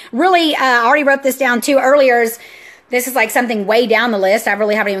 So really, I already wrote this down too earlier. This is like something way down the list. I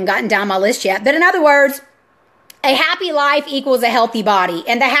really haven't even gotten down my list yet. But in other words, a happy life equals a healthy body.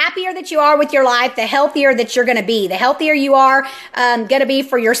 And the happier that you are with your life, the healthier that you're going to be. The healthier you are going to be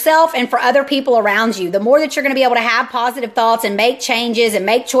for yourself and for other people around you. The more that you're going to be able to have positive thoughts and make changes and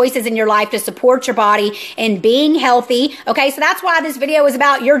make choices in your life to support your body and being healthy. Okay, so that's why this video is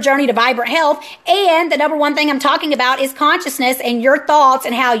about your journey to vibrant health. And the number one thing I'm talking about is consciousness and your thoughts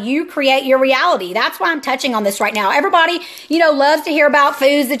and how you create your reality. That's why I'm touching on this right now. Everybody, you know, loves to hear about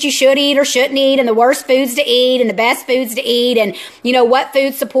foods that you should eat or shouldn't eat, and the worst foods to eat, and the best foods to eat, and, you know, what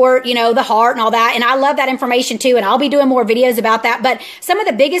foods support, you know, the heart and all that. And I love that information too. And I'll be doing more videos about that. But some of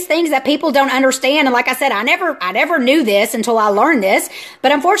the biggest things that people don't understand, and like I said, I never knew this until I learned this.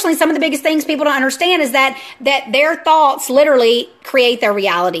 But unfortunately, some of the biggest things people don't understand is that their thoughts literally create their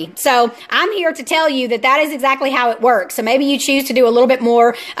reality. So I'm here to tell you that is exactly how it works. So maybe you choose to do a little bit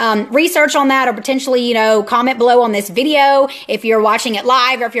more research on that, or potentially, you know, comment below on this video if you're watching it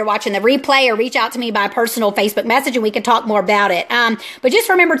live, or if you're watching the replay, or reach out to me by personal Facebook message and we can talk more about it. But just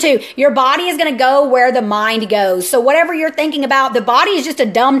remember too, your body is going to go where the mind goes. So whatever you're thinking about, the body is just a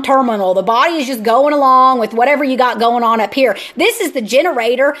dumb terminal. The body is just going along with whatever you got going on up here. This is the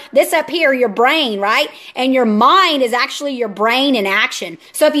generator. This up here, your brain, right? And your mind is actually your brain in action.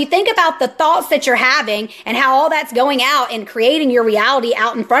 So if you think about the thoughts that you're having and how all that's going out and creating your reality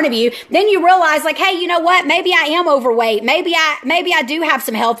out in front of you, then you realize, like, hey, you know what? Maybe I am overweight. Maybe I do have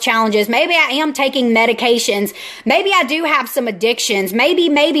some health challenges. Maybe I am taking medications. Maybe I do have some addictions.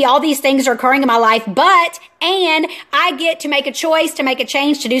 Maybe all these things are occurring in my life, and I get to make a choice, to make a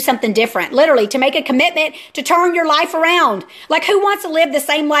change, to do something different. Literally, to make a commitment to turn your life around. Like, who wants to live the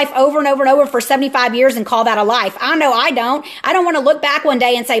same life over and over and over for 75 years and call that a life? I know I don't. I don't want to look back one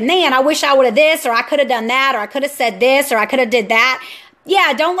day and say, man, I wish I would have this, or I could have done that, or I could have said this, or I could have did that.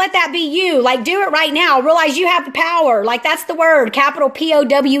 Yeah, don't let that be you. Like, do it right now. Realize you have the power. Like, that's the word, capital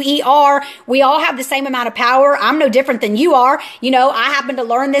POWER. We all have the same amount of power. I'm no different than you are. You know, I happen to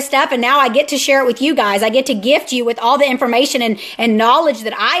learn this stuff, and now I get to share it with you guys. I get to gift you with all the information and knowledge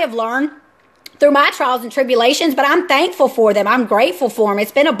that I have learned through my trials and tribulations, but I'm thankful for them. I'm grateful for them.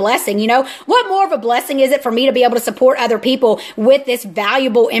 It's been a blessing. You know, what more of a blessing is it for me to be able to support other people with this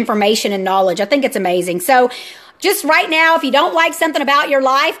valuable information and knowledge? I think it's amazing. So, just right now, if you don't like something about your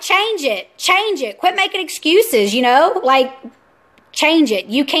life, change it. Change it. Quit making excuses, you know? Like, change it.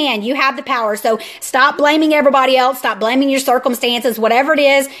 You can. You have the power. So stop blaming everybody else. Stop blaming your circumstances. Whatever it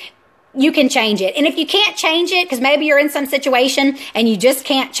is, you can change it. And if you can't change it, because maybe you're in some situation and you just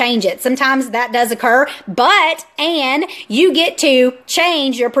can't change it, sometimes that does occur, and you get to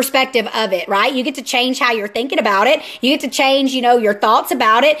change your perspective of it, right? You get to change how you're thinking about it. You get to change, your thoughts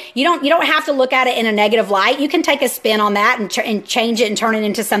about it. You don't have to look at it in a negative light. You can take a spin on that and change it and turn it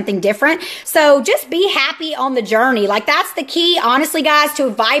into something different. So just be happy on the journey. Like, that's the key, honestly, guys, to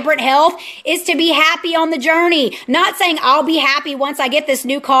vibrant health, is to be happy on the journey. Not saying I'll be happy once I get this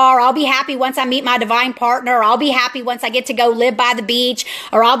new car, I'll be happy once I meet my divine partner, or I'll be happy once I get to go live by the beach,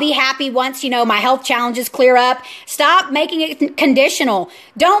 or I'll be happy once, my health challenges clear up. Stop making it conditional.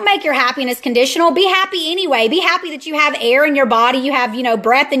 Don't make your happiness conditional. Be happy anyway. Be happy that you have air in your body, you have,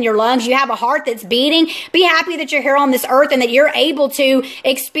 breath in your lungs, you have a heart that's beating. Be happy that you're here on this earth and that you're able to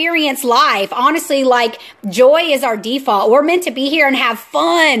experience life. Honestly, like, joy is our default. We're meant to be here and have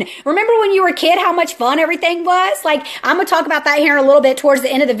fun. Remember when you were a kid, how much fun everything was? Like, I'm going to talk about that here in a little bit towards the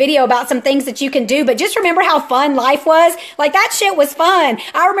end of the video about some things that you can do, but just remember how fun life was. Like, that shit was fun.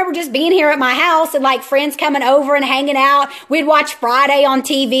 I remember just being here at my house and like friends coming over and hanging out. We'd watch Friday on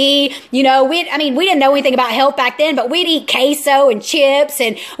TV. We didn't know anything about health back then, but we'd eat queso and chips,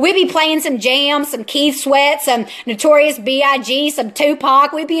 and we'd be playing some jams, some Keith Sweat, some Notorious B.I.G., some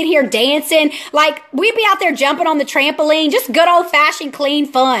Tupac. We'd be in here dancing. Like, we'd be out there jumping on the trampoline, just good old fashioned clean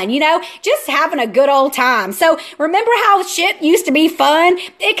fun, just having a good old time. So remember how shit used to be fun?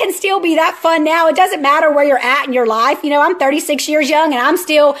 It can still be that fun now. It doesn't matter where you're at in your life. I'm 36 years young and I'm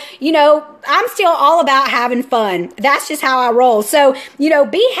still all about having fun. That's just how I roll. So,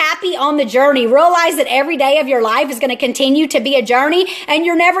 be happy on the journey. Realize that every day of your life is going to continue to be a journey, and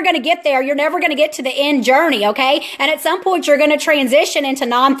you're never going to get there. You're never going to get to the end journey, okay? And at some point, you're going to transition into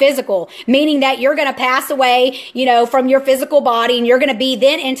non-physical, meaning that you're going to pass away, from your physical body, and you're going to be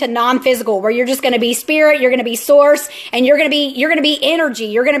then into non-physical, where you're just going to be spirit, you're going to be source, and you're going to be energy.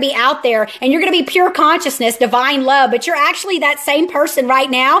 You're going to be out there, and you're going to be pure consciousness, divine love, but you're actually that same person right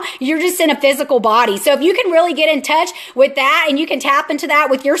now. You're just in a physical body. So if you can really get in touch with that, and you can tap into that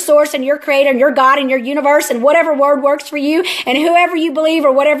with your source and your creator and your God and your universe and whatever word works for you and whoever you believe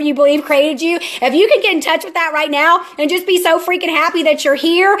or whatever you believe created you, if you can get in touch with that right now and just be so freaking happy that you're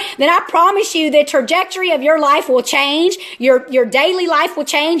here, then I promise you the trajectory of your life will change. Your daily life will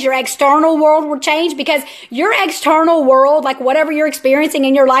change. Your external world will change, because your external world, like whatever you're experiencing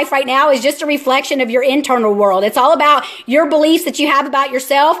in your life right now, is just a reflection of your internal world. It's all about your beliefs that you have about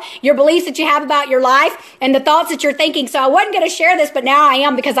yourself, your beliefs that you have about your life, and the thoughts that you're thinking. So I wasn't going to share this, but now I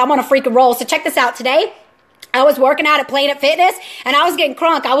am, because I'm on a freaking roll. So check this out. Today, I was working out at Planet Fitness, and I was getting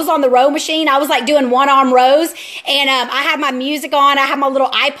crunk. I was on the row machine. I was like doing one-arm rows, and I had my music on. I had my little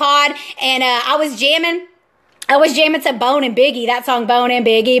iPod, and I was jamming to Bone and Biggie, that song, Bone and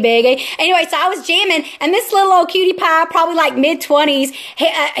Biggie. Anyway, so I was jamming, and this little old cutie pie, probably like mid-20s,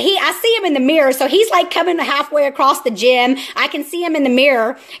 I see him in the mirror, so he's like coming halfway across the gym. I can see him in the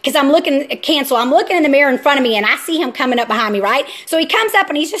mirror, because I'm looking in the mirror in front of me, and I see him coming up behind me, right? So he comes up,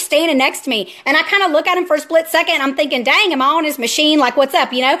 and he's just standing next to me, and I kind of look at him for a split second, and I'm thinking, dang, am I on his machine? Like, what's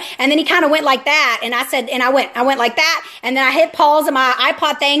up, And then he kind of went like that, and I went like that, and then I hit pause on my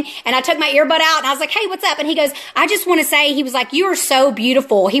iPod thing, and I took my earbud out, and I was like, hey, what's up? And he goes, I just want to say, he was like, you are so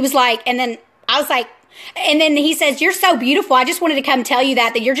beautiful. He was like, and then I was like, and then he says, you're so beautiful. I just wanted to come tell you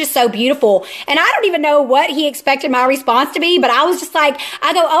that you're just so beautiful. And I don't even know what he expected my response to be, but I was just like,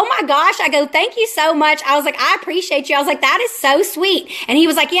 I go, oh my gosh. I go, thank you so much. I was like, I appreciate you. I was like, that is so sweet. And he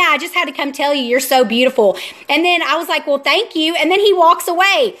was like, yeah, I just had to come tell you you're so beautiful. And then I was like, well, thank you. And then he walks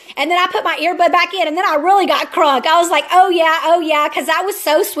away. And then I put my earbud back in, and then I really got crunk. I was like, oh yeah. Cause that was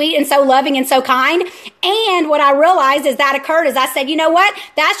so sweet and so loving and so kind. And what I realized as that occurred is I said, you know what?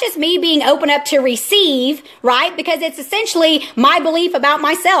 That's just me being open up to receive, right? Because it's essentially my belief about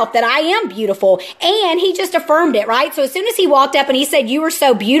myself that I am beautiful. And he just affirmed it, right? So as soon as he walked up and he said, you were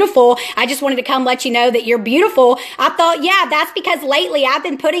so beautiful, I just wanted to come let you know that you're beautiful. I thought, yeah, that's because lately I've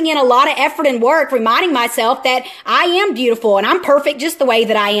been putting in a lot of effort and work reminding myself that I am beautiful and I'm perfect just the way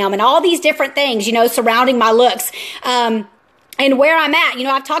that I am, and all these different things, surrounding my looks. And where I'm at,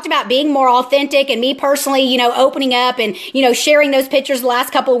 I've talked about being more authentic, and me personally, opening up and, sharing those pictures the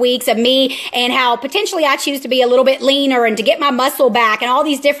last couple of weeks of me and how potentially I choose to be a little bit leaner and to get my muscle back and all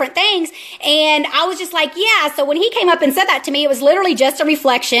these different things. And I was just like, yeah. So when he came up and said that to me, it was literally just a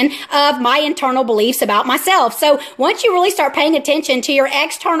reflection of my internal beliefs about myself. So once you really start paying attention to your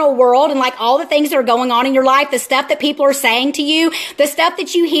external world and like all the things that are going on in your life, the stuff that people are saying to you, the stuff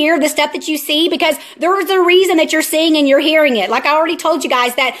that you hear, the stuff that you see, because there is a reason that you're seeing and you're hearing it. Like I already told you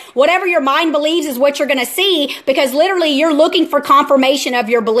guys that whatever your mind believes is what you're going to see, because literally you're looking for confirmation of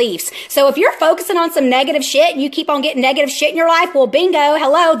your beliefs. So if you're focusing on some negative shit and you keep on getting negative shit in your life, well, bingo,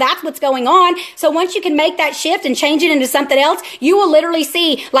 hello, that's what's going on. So once you can make that shift and change it into something else, you will literally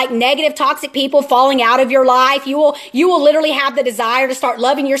see like negative, toxic people falling out of your life. You will literally have the desire to start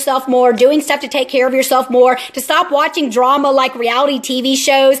loving yourself more, doing stuff to take care of yourself more, to stop watching drama like reality TV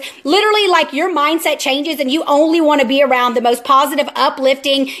shows. Literally, like your mindset changes and you only want to be around the most positive,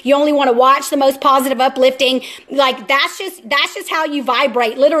 uplifting. You only want to watch the most positive, uplifting. Like that's just how you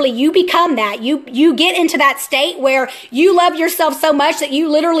vibrate. Literally, you become that. You get into that state where you love yourself so much that you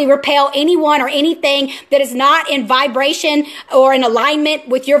literally repel anyone or anything that is not in vibration or in alignment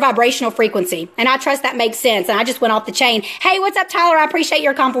with your vibrational frequency. And I trust that makes sense. And I just went off the chain. Hey, what's up, Tyler? I appreciate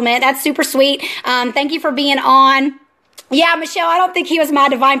your compliment. That's super sweet. Thank you for being on. Yeah, Michelle, I don't think he was my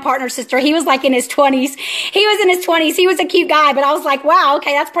divine partner, sister. He was like in his 20s. He was in his 20s. He was a cute guy, but I was like, wow,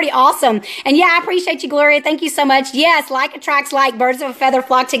 okay, that's pretty awesome. And yeah, I appreciate you, Gloria. Thank you so much. Yes, like attracts like, birds of a feather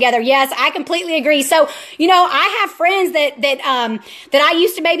flock together. Yes, I completely agree. So, you know, I have friends that I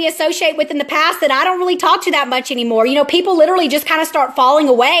used to maybe associate with in the past that I don't really talk to that much anymore. You know, people literally just kind of start falling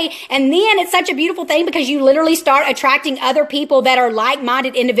away. And then it's such a beautiful thing because you literally start attracting other people that are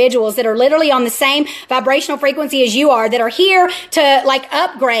like-minded individuals that are literally on the same vibrational frequency as you are, that are here to like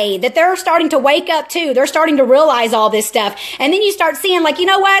upgrade, that they're starting to wake up too. They're starting to realize all this stuff. And then you start seeing like, you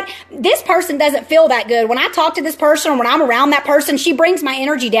know what? This person doesn't feel that good. When I talk to this person or when I'm around that person, she brings my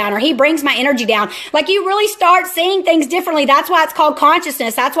energy down or he brings my energy down. Like you really start seeing things differently. That's why it's called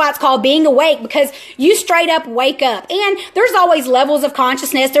consciousness. That's why it's called being awake, because you straight up wake up. And there's always levels of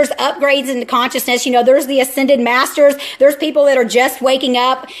consciousness. There's upgrades into consciousness. You know, there's the ascended masters. There's people that are just waking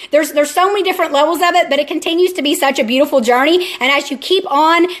up. There's so many different levels of it, but it continues to be such a beautiful journey. And as you keep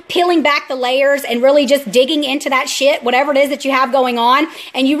on peeling back the layers and really just digging into that shit, whatever it is that you have going on,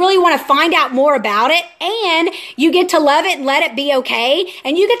 and you really want to find out more about it, and you get to love it and let it be okay,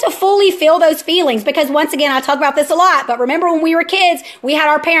 and you get to fully feel those feelings. Because once again, I talk about this a lot, but remember when we were kids, we had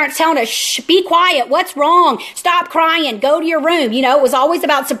our parents telling us, shh, be quiet, what's wrong, stop crying, go to your room. You know, it was always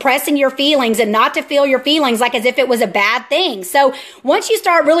about suppressing your feelings and not to feel your feelings like as if it was a bad thing. So once you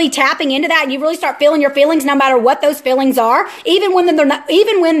start really tapping into that and you really start feeling your feelings, no matter what those feelings are, even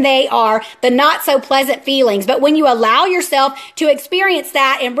when they are the not so pleasant feelings, but when you allow yourself to experience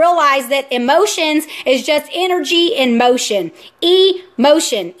that and realize that emotions is just energy in motion,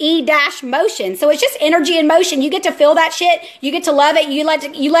 motion. So it's just energy in motion. You get to feel that shit. You get to love it. You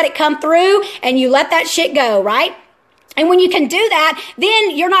let it come through and you let that shit go, right? And when you can do that,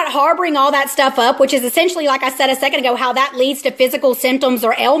 then you're not harboring all that stuff up, which is essentially, like I said a second ago, how that leads to physical symptoms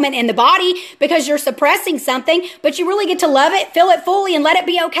or ailment in the body, because you're suppressing something, but you really get to love it, feel it fully, and let it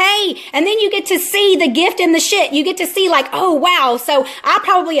be okay. And then you get to see the gift in the shit. You get to see like, oh, wow, so I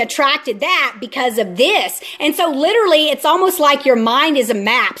probably attracted that because of this. And so literally, it's almost like your mind is a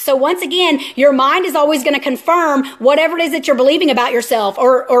map. So once again, your mind is always going to confirm whatever it is that you're believing about yourself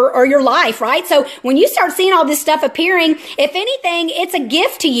or your life, right? So when you start seeing all this stuff appearing, if anything, it's a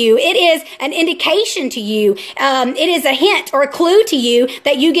gift to you. It is an indication to you. It is a hint or a clue to you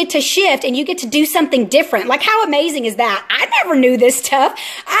that you get to shift and you get to do something different. Like, how amazing is that? I never knew this stuff.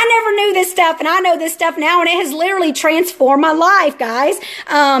 And I know this stuff now, and it has literally transformed my life, guys.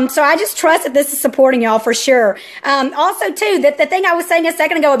 So I just trust that this is supporting y'all for sure. Also, too, that the thing I was saying a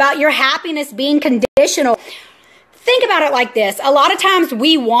second ago about your happiness being conditional. Think about it like this. A lot of times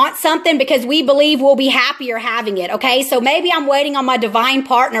we want something because we believe we'll be happier having it, okay? So maybe I'm waiting on my divine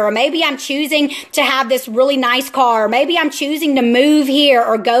partner, or maybe I'm choosing to have this really nice car, or maybe I'm choosing to move here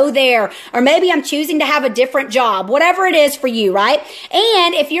or go there, or maybe I'm choosing to have a different job, whatever it is for you, right?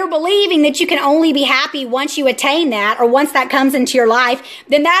 And if you're believing that you can only be happy once you attain that, or once that comes into your life,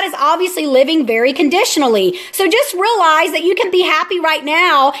 then that is obviously living very conditionally. So just realize that you can be happy right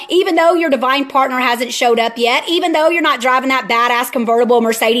now, even though your divine partner hasn't showed up yet, even though you're not driving that badass convertible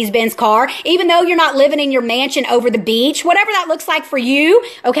Mercedes-Benz car, even though you're not living in your mansion over the beach, whatever that looks like for you,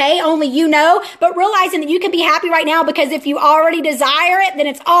 okay, only you know, but realizing that you can be happy right now, because if you already desire it, then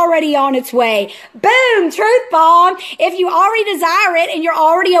it's already on its way. Boom, truth bomb. If you already desire it and you're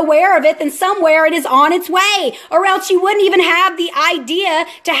already aware of it, then somewhere it is on its way, or else you wouldn't even have the idea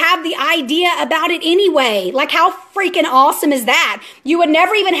to have the idea about it anyway. Like, how freaking awesome is that? You would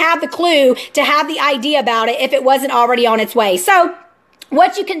never even have the clue to have the idea about it if it wasn't already on its way. So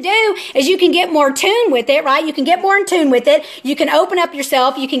what you can do is you can get more in tune with it, right? You can get more in tune with it. You can open up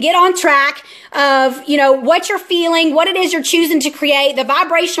yourself. You can get on track of, you know, what you're feeling, what it is you're choosing to create, the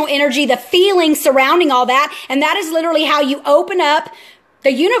vibrational energy, the feeling surrounding all that. And that is literally how you open up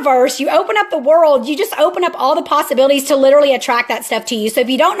the universe, you open up the world, you just open up all the possibilities to literally attract that stuff to you. So if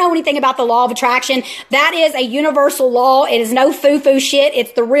you don't know anything about the law of attraction, that is a universal law. It is no foo-foo shit.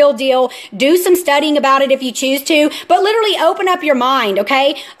 It's the real deal. Do some studying about it if you choose to, but literally open up your mind,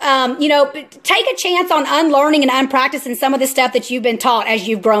 okay? Take a chance on unlearning and unpracticing some of the stuff that you've been taught as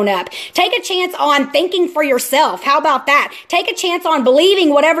you've grown up. Take a chance on thinking for yourself. How about that? Take a chance on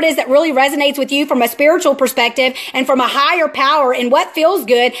believing whatever it is that really resonates with you from a spiritual perspective and from a higher power and what feels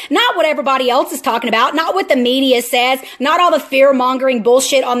good, not what everybody else is talking about, not what the media says, not all the fear-mongering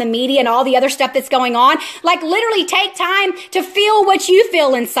bullshit on the media and all the other stuff that's going on. Like, literally take time to feel what you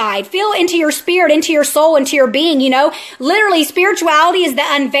feel inside. Feel into your spirit, into your soul, into your being, Literally, spirituality is the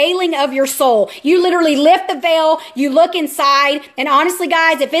unveiling of your soul. You literally lift the veil, you look inside, and honestly,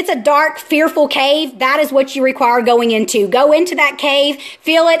 guys, if it's a dark, fearful cave, that is what you require going into. Go into that cave,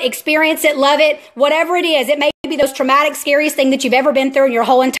 feel it, experience it, love it, whatever it is. It may be the most traumatic, scariest thing that you've ever been through in your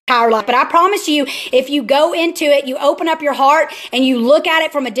whole entire life. But I promise you, if you go into it, you open up your heart and you look at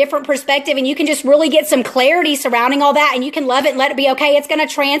it from a different perspective, and you can just really get some clarity surrounding all that, and you can love it and let it be okay. It's going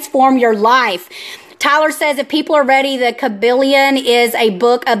to transform your life. Tyler says, if people are ready, the Kybalion is a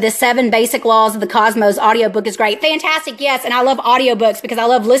book of the 7 basic laws of the cosmos. Audiobook is great. Fantastic. Yes. And I love audiobooks because I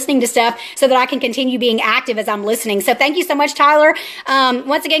love listening to stuff so that I can continue being active as I'm listening. So thank you so much, Tyler.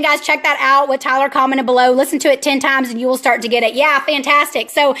 Once again, guys, check that out. What Tyler commented below. Listen to it 10 times and you will start to get it. Yeah. Fantastic.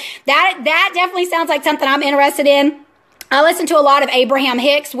 So that definitely sounds like something I'm interested in. I listen to a lot of Abraham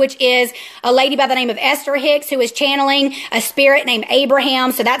Hicks, which is a lady by the name of Esther Hicks, who is channeling a spirit named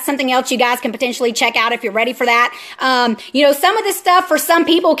Abraham. So that's something else you guys can potentially check out if you're ready for that. Some of this stuff for some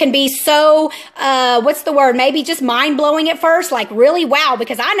people can be so, maybe just mind blowing at first. Like, really? Wow.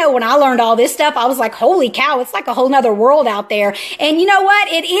 Because I know when I learned all this stuff, I was like, holy cow, it's like a whole nother world out there. And you know what?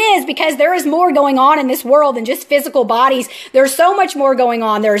 It is, because there is more going on in this world than just physical bodies. There's so much more going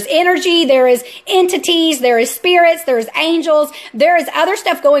on. There's energy, there is entities, there is spirits, there's angels. There is other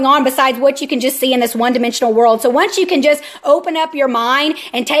stuff going on besides what you can just see in this one-dimensional world. So once you can just open up your mind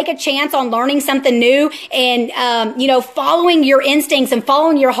and take a chance on learning something new and, following your instincts and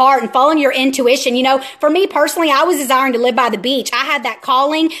following your heart and following your intuition. For me personally, I was desiring to live by the beach. I had that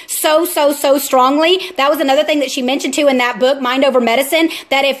calling so strongly. That was another thing that she mentioned too in that book, Mind Over Medicine,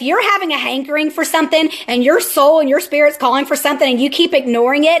 that if you're having a hankering for something and your soul and your spirit's calling for something and you keep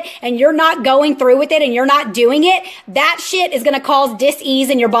ignoring it and you're not going through with it and you're not doing it, that shit is going to cause dis-ease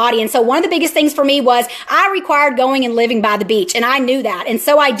in your body. And so one of the biggest things for me was I required going and living by the beach. And I knew that. And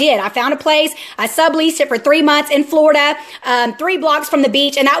so I did. I found a place. I subleased it for 3 months in Florida, 3 blocks from the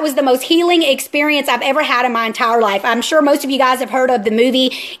beach. And that was the most healing experience I've ever had in my entire life. I'm sure most of you guys have heard of the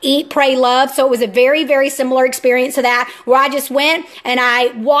movie Eat, Pray, Love. So it was a very, very similar experience to that, where I just went and I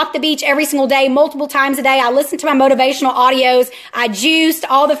walked the beach every single day, multiple times a day. I listened to my motivational audios. I juiced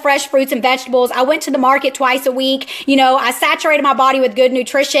all the fresh fruits and vegetables. I went to the market twice a week. I saturated my body with good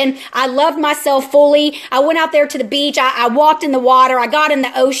nutrition. I loved myself fully. I went out there to the beach. I walked in the water. I got in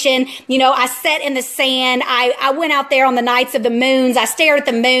the ocean. I sat in the sand. I went out there on the nights of the moons. I stared at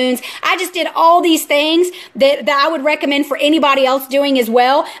the moons. I just did all these things that I would recommend for anybody else doing as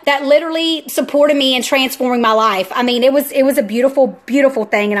well, that literally supported me in transforming my life. I mean, it was a beautiful, beautiful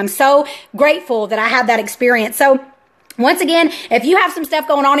thing. And I'm so grateful that I had that experience. So once again, if you have some stuff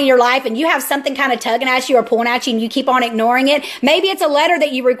going on in your life and you have something kind of tugging at you or pulling at you and you keep on ignoring it, maybe it's a letter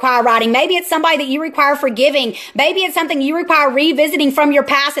that you require writing. Maybe it's somebody that you require forgiving. Maybe it's something you require revisiting from your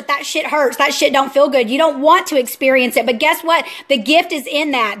past. That shit hurts. That shit don't feel good. You don't want to experience it. But guess what? The gift is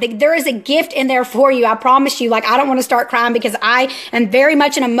in that. There is a gift in there for you. I promise you. Like, I don't want to start crying because I am very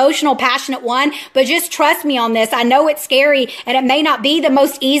much an emotional, passionate one. But just trust me on this. I know it's scary and it may not be the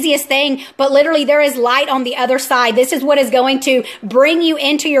most easiest thing, but literally there is light on the other side. This is what is going to bring you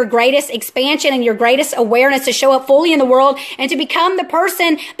into your greatest expansion and your greatest awareness to show up fully in the world and to become the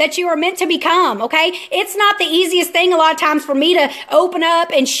person that you are meant to become. Okay. It's not the easiest thing a lot of times for me to open up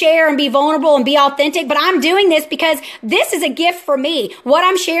and share and be vulnerable and be authentic, but I'm doing this because this is a gift for me. What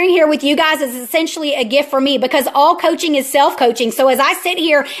I'm sharing here with you guys is essentially a gift for me, because all coaching is self-coaching. So as I sit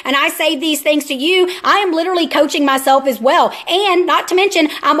here and I say these things to you, I am literally coaching myself as well. And not to mention,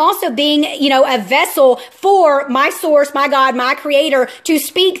 I'm also being, a vessel for my source, my God, my creator, to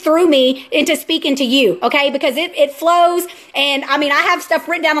speak through me and to speak into you. Okay. Because it flows. And I mean, I have stuff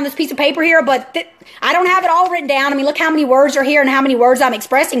written down on this piece of paper here, but I don't have it all written down. I mean, look how many words are here and how many words I'm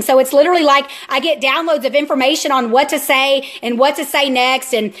expressing. So it's literally like I get downloads of information on what to say and what to say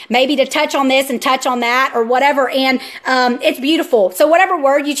next, and maybe to touch on this and touch on that or whatever. And it's beautiful. So whatever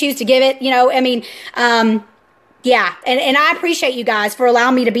word you choose to give it, Yeah, and I appreciate you guys for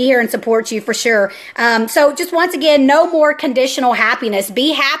allowing me to be here and support you for sure. So just once again, no more conditional happiness.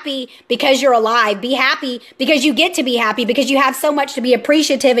 Be happy because you're alive. Be happy because you get to be happy, because you have so much to be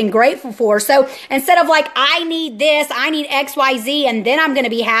appreciative and grateful for. So instead of like, I need this, I need X, Y, Z, and then I'm going to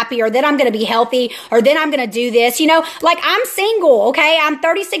be happy, or then I'm going to be healthy, or then I'm going to do this, you know, like I'm single, okay? I'm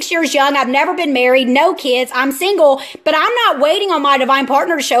 36 years young. I've never been married, no kids. I'm single, but I'm not waiting on my divine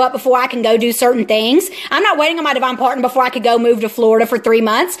partner to show up before I can go do certain things. I'm not waiting on my divine partner before I could go move to Florida for 3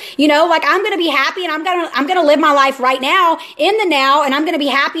 months. You know, like I'm going to be happy, and I'm going to live my life right now in the now. And I'm going to be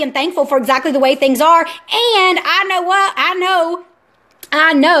happy and thankful for exactly the way things are. And I know what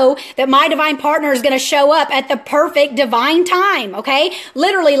I know that my divine partner is going to show up at the perfect divine time, okay?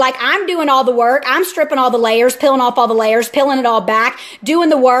 Literally, like I'm doing all the work. I'm stripping all the layers, peeling off all the layers, peeling it all back, doing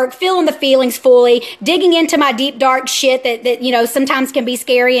the work, feeling the feelings fully, digging into my deep, dark shit that you know, sometimes can be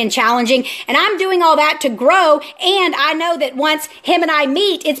scary and challenging. And I'm doing all that to grow. And I know that once him and I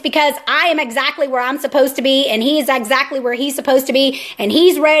meet, it's because I am exactly where I'm supposed to be, and he is exactly where he's supposed to be, and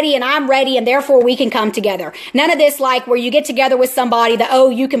he's ready and I'm ready, and therefore we can come together. None of this like where you get together with somebody, the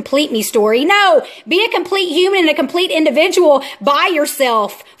oh, you complete me story. No, be a complete human and a complete individual by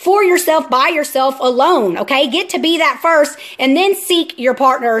yourself, for yourself, by yourself alone. Okay. Get to be that first, and then seek your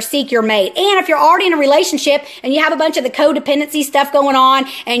partner or seek your mate. And if you're already in a relationship and you have a bunch of the codependency stuff going on,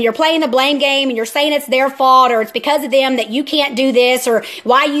 and you're playing the blame game and you're saying it's their fault, or it's because of them that you can't do this, or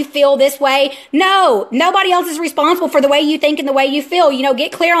why you feel this way. No, nobody else is responsible for the way you think and the way you feel. You know,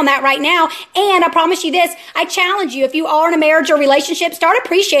 get clear on that right now. And I promise you this, I challenge you, if you are in a marriage or relationship, start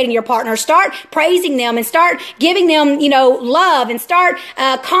appreciating your partner, start praising them, and start giving them, you know, love, and start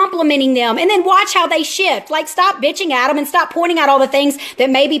complimenting them, and then watch how they shift. Like, stop bitching at them and stop pointing out all the things that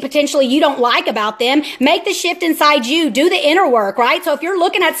maybe potentially you don't like about them. Make the shift inside you. Do the inner work, right? So if you're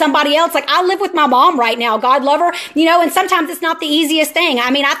looking at somebody else, like I live with my mom right now, God love her, you know, and sometimes it's not the easiest thing.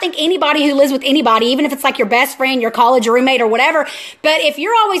 I mean, I think anybody who lives with anybody, even if it's like your best friend, your college roommate or whatever, but if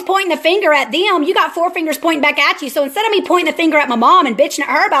you're always pointing the finger at them, you got 4 fingers pointing back at you. So instead of me pointing the finger at my mom and bitching at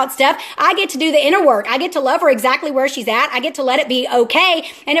her about stuff, I get to do the inner work. I get to love her exactly where she's at. I get to let it be okay.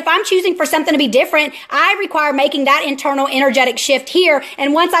 And if I'm choosing for something to be different, I require making that internal energetic shift here.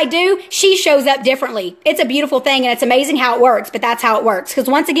 And once I do, she shows up differently. It's a beautiful thing, and it's amazing how it works, but that's how it works. Because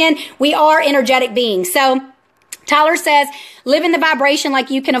once again, we are energetic beings. So Tyler says, live in the vibration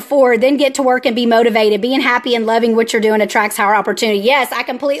like you can afford, then get to work and be motivated. Being happy and loving what you're doing attracts higher opportunity. Yes, I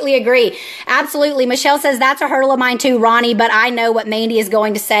completely agree. Absolutely. Michelle says, that's a hurdle of mine too, Ronnie, but I know what Mandy is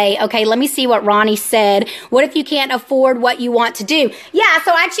going to say. Okay, let me see what Ronnie said. What if you can't afford what you want to do? Yeah,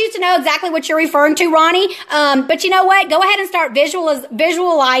 so I choose to know exactly what you're referring to, Ronnie. But you know what? Go ahead and start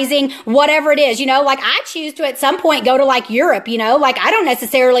visualizing whatever it is. You know, like I choose to at some point go to like Europe, you know, like I don't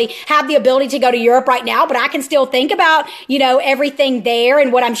necessarily have the ability to go to Europe right now, but I can still think about, you know, everything there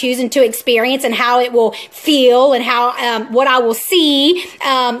and what I'm choosing to experience and how it will feel and how, what I will see,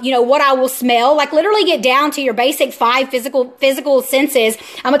 you know, what I will smell, like literally get down to your basic 5 physical senses.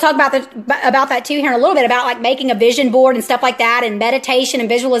 I'm going to talk about that too here in a little bit, about like making a vision board and stuff like that, and meditation and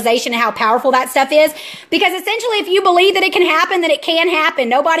visualization and how powerful that stuff is. Because essentially, if you believe that it can happen, then it can happen.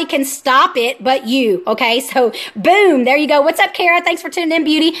 Nobody can stop it but you. Okay. So boom, there you go. What's up, Kara? Thanks for tuning in,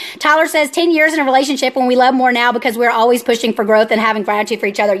 beauty. Tyler says 10 years in a relationship when we love more now because we're always pushing for growth and having gratitude for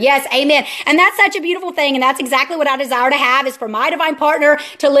each other. Yes, amen. And that's such a beautiful thing. And that's exactly what I desire to have, is for my divine partner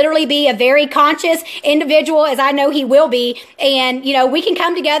to literally be a very conscious individual, as I know he will be. And, you know, we can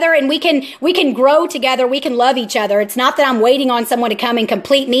come together and we can grow together. We can love each other. It's not that I'm waiting on someone to come and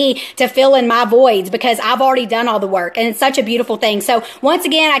complete me to fill in my voids, because I've already done all the work. And it's such a beautiful thing. So once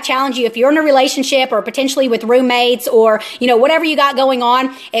again, I challenge you, if you're in a relationship or potentially with roommates or, you know, whatever you got going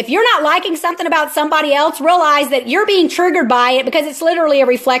on, if you're not liking something about somebody else, realize that you're being triggered by it because it's literally a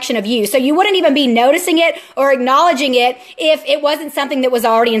reflection of you. So you wouldn't even be noticing it or acknowledging it if it wasn't something that was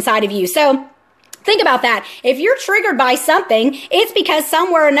already inside of you. So think about that. If you're triggered by something, it's because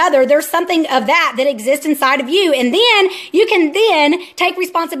somewhere or another, there's something of that exists inside of you. And then you can then take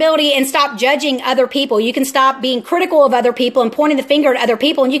responsibility and stop judging other people. You can stop being critical of other people and pointing the finger at other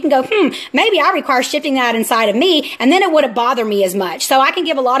people. And you can go, maybe I require shifting that inside of me. And then it wouldn't bother me as much. So I can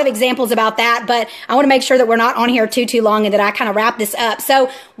give a lot of examples about that, but I want to make sure that we're not on here too long and that I kind of wrap this up. So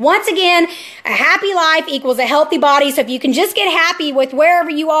once again, a happy life equals a healthy body. So if you can just get happy with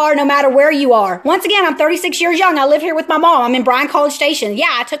wherever you are, no matter where you are. once again, I'm 36 years young. I live here with my mom. I'm in Bryan College Station. Yeah,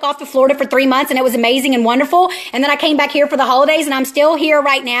 I took off to Florida for 3 months and it was amazing and wonderful. And then I came back here for the holidays and I'm still here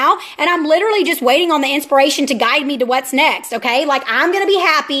right now. And I'm literally just waiting on the inspiration to guide me to what's next. Okay. Like I'm going to be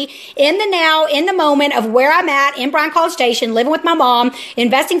happy in the now, in the moment of where I'm at in Bryan College Station, living with my mom,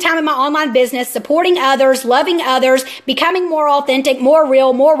 investing time in my online business, supporting others, loving others, becoming more authentic, more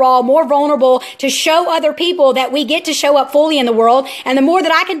real, more raw, more vulnerable to show other people that we get to show up fully in the world. And the more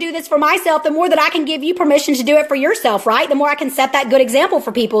that I can do this for myself, the more that I can give you permission to do it for yourself, right? The more I can set that good example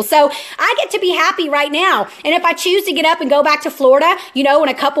for people. So I get to be happy right now. And if I choose to get up and go back to Florida, in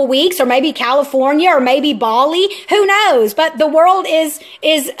a couple weeks, or maybe California, or maybe Bali, who knows? But the world is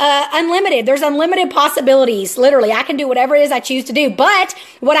unlimited. There's unlimited possibilities. Literally, I can do whatever it is I choose to do. But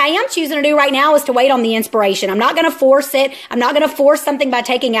what I am choosing to do right now is to wait on the inspiration. I'm not going to force it. I'm not going to force something by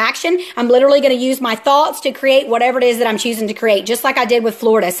taking action. I'm literally going to use my thoughts to create whatever it is that I'm choosing to create, just like I did with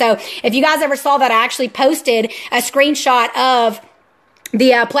Florida. So if you guys ever saw that, I actually posted a screenshot of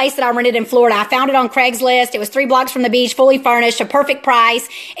the place that I rented in Florida. I found it on Craigslist. It was 3 blocks from the beach, fully furnished, a perfect price.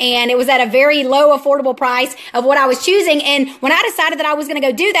 And it was at a very low, affordable price of what I was choosing. And when I decided that I was going to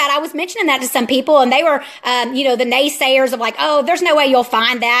go do that, I was mentioning that to some people and they were, the naysayers of like, oh, there's no way you'll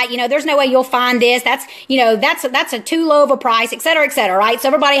find that. There's no way you'll find this. That's a too low of a price, et cetera, right? So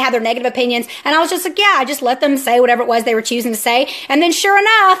everybody had their negative opinions. And I was just like, yeah, I just let them say whatever it was they were choosing to say. And then sure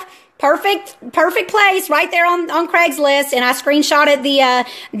enough, perfect place right there on Craigslist. And I screenshotted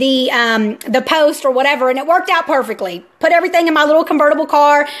the post or whatever, and it worked out perfectly. Put everything in my little convertible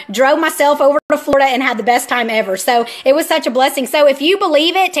car, drove myself over to Florida, and had the best time ever. So it was such a blessing. So if you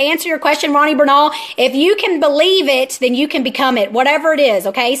believe it, to answer your question, Ronnie Bernal, if you can believe it, then you can become it, whatever it is.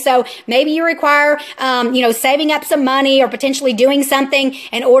 Okay. So maybe you require, saving up some money or potentially doing something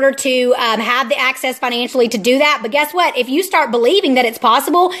in order to have the access financially to do that. But guess what? If you start believing that it's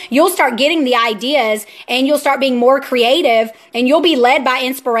possible, you'll start getting the ideas and you'll start being more creative and you'll be led by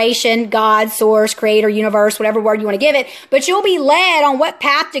inspiration, God, source, creator, universe, whatever word you want to give it. But you'll be led on what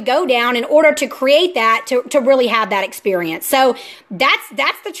path to go down in order to create that, to really have that experience. So that's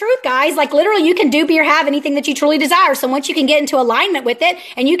the truth, guys. Like literally you can do, be, or have anything that you truly desire. So once you can get into alignment with it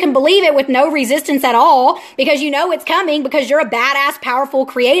and you can believe it with no resistance at all, because you know it's coming, because you're a badass, powerful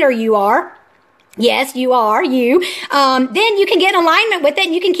creator, you are. Yes, you are, then you can get in alignment with it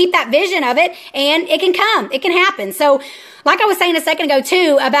and you can keep that vision of it and it can come, it can happen. So like I was saying a second ago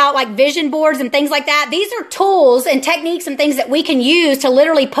too, about like vision boards and things like that, these are tools and techniques and things that we can use to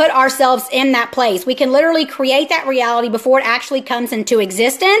literally put ourselves in that place. We can literally create that reality before it actually comes into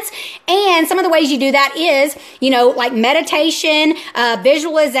existence. And some of the ways you do that is, like meditation,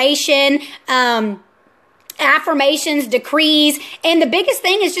 visualization, affirmations, decrees. And the biggest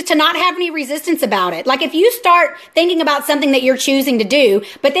thing is just to not have any resistance about it. Like if you start thinking about something that you're choosing to do,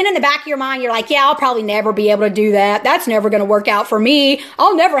 but then in the back of your mind, you're like, yeah, I'll probably never be able to do that. That's never going to work out for me.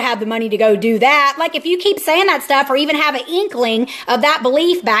 I'll never have the money to go do that. Like if you keep saying that stuff or even have an inkling of that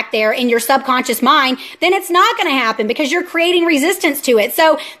belief back there in your subconscious mind, then it's not going to happen because you're creating resistance to it.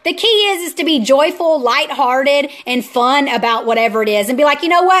 So the key is to be joyful, lighthearted, and fun about whatever it is and be like, you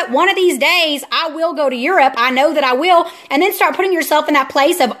know what? One of these days I will go to Europe. I know that I will. And then start putting yourself in that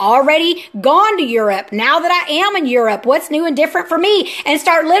place of already gone to Europe. Now that I am in Europe, what's new and different for me? And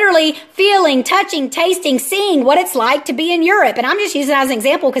start literally feeling, touching, tasting, seeing what it's like to be in Europe. And I'm just using that as an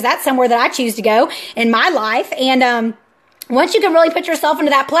example because that's somewhere that I choose to go in my life. And, once you can really put yourself into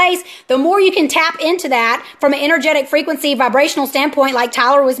that place, the more you can tap into that from an energetic frequency, vibrational standpoint, like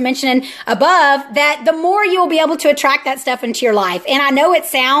Tyler was mentioning above, that the more you'll be able to attract that stuff into your life. And I know it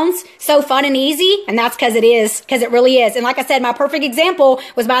sounds so fun and easy, and that's because it is, because it really is. And like I said, my perfect example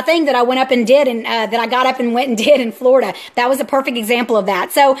was my thing that I went up and did, and that I got up and went and did in Florida. That was a perfect example of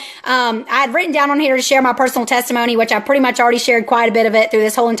that. So I had written down on here to share my personal testimony, which I pretty much already shared quite a bit of it through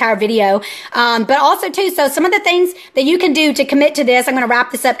this whole entire video. But also too, so some of the things that you can do to commit to this, I'm going to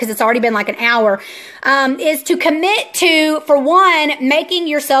wrap this up because it's already been like an hour, is to commit to, for one, making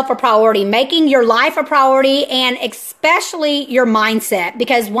yourself a priority, making your life a priority, and especially your mindset.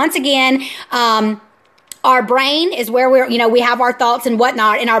 Because once again, our brain is where we have our thoughts and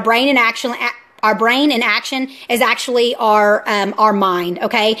whatnot, and our brain in action is actually our mind,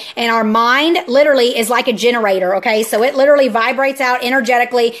 okay? And our mind literally is like a generator, okay? So it literally vibrates out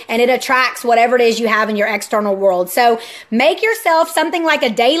energetically and it attracts whatever it is you have in your external world. So make yourself something like a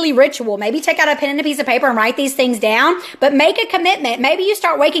daily ritual. Maybe take out a pen and a piece of paper and write these things down, but make a commitment. Maybe you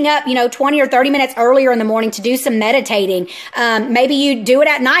start waking up, 20 or 30 minutes earlier in the morning to do some meditating. Maybe you do it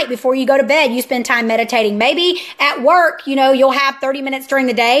at night before you go to bed. You spend time meditating. Maybe at work, you'll have 30 minutes during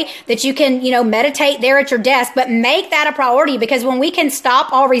the day that you can, meditate there at your desk, but make that a priority, because when we can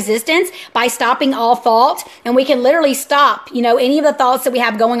stop all resistance by stopping all thought, and we can literally stop, any of the thoughts that we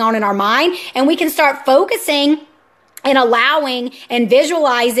have going on in our mind, and we can start focusing and allowing and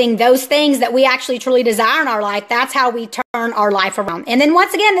visualizing those things that we actually truly desire in our life. That's how we turn our life around. And then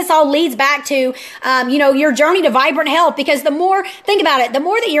once again, this all leads back to, your journey to vibrant health, because think about it, the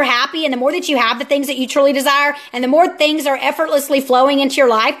more that you're happy and the more that you have the things that you truly desire, and the more things are effortlessly flowing into your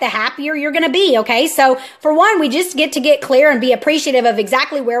life, the happier you're going to be. Okay. So for one, we just get to get clear and be appreciative of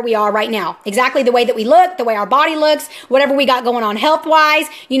exactly where we are right now, exactly the way that we look, the way our body looks, whatever we got going on health wise.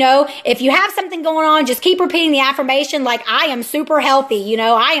 If you have something going on, just keep repeating the affirmation, like, I am super healthy,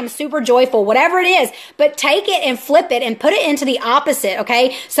 I am super joyful, whatever it is, but take it and flip it and put it into the opposite.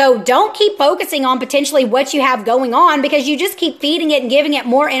 Okay. So don't keep focusing on potentially what you have going on, because you just keep feeding it and giving it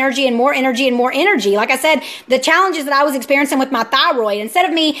more energy and more energy and more energy. Like I said, the challenges that I was experiencing with my thyroid, instead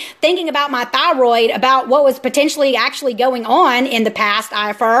of me thinking about my thyroid, about what was potentially actually going on in the past,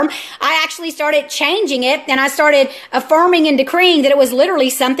 I actually started changing it, and I started affirming and decreeing that it was literally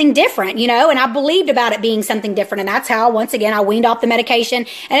something different, and I believed about it being something different. And that's how, once again, I weaned off the medication.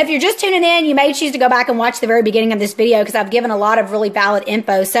 And if you're just tuning in, you may choose to go back and watch the very beginning of this video, because I've given a lot of really valid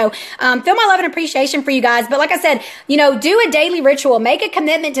info. So feel my love and appreciation for you guys. But like I said, do a daily ritual. Make a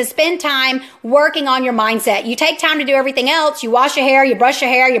commitment to spend time working on your mindset. You take time to do everything else. You wash your hair, you brush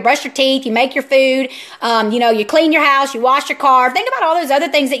your teeth, you make your food, you clean your house, you wash your car. Think about all those other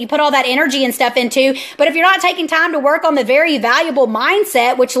things that you put all that energy and stuff into. But if you're not taking time to work on the very valuable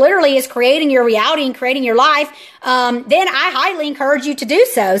mindset, which literally is creating your reality and creating your life, then I highly encourage you to do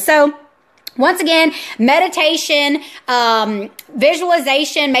so. So once again, meditation,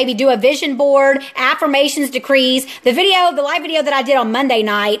 visualization, maybe do a vision board, affirmations, decrees. The live video that I did on Monday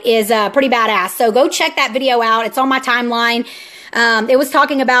night is pretty badass. So go check that video out. It's on my timeline. It was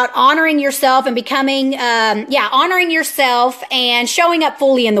talking about honoring yourself and becoming, honoring yourself and showing up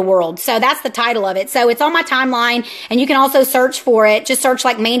fully in the world. So that's the title of it. So it's on my timeline, and you can also search for it. Just search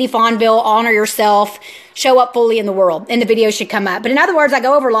like Mandy Fonville, honor yourself, show up fully in the world, and the video should come up. But in other words, I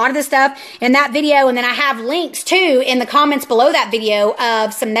go over a lot of this stuff in that video, and then I have links too in the comments below that video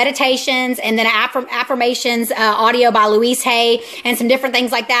of some meditations, and then affirmations, audio by Louise Hay, and some different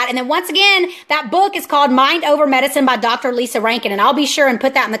things like that. And then once again, that book is called Mind Over Medicine by Dr. Lisa Rankin, and I'll be sure and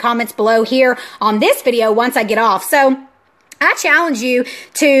put that in the comments below here on this video once I get off. So I challenge you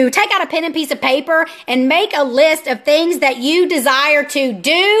to take out a pen and piece of paper and make a list of things that you desire to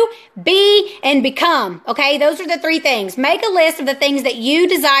do, be, and become. Okay, those are the three things. Make a list of the things that you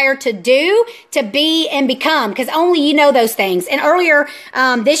desire to do, to be, and become, because only you know those things. And earlier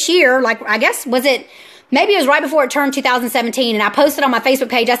this year, maybe it was right before it turned 2017, and I posted on my Facebook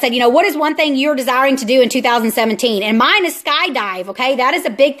page, I said, what is one thing you're desiring to do in 2017? And mine is skydive, okay? That is a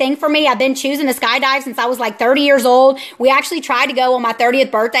big thing for me. I've been choosing to skydive since I was like 30 years old. We actually tried to go on my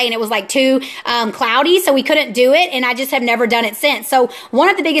 30th birthday, and it was like too cloudy, so we couldn't do it, and I just have never done it since. So one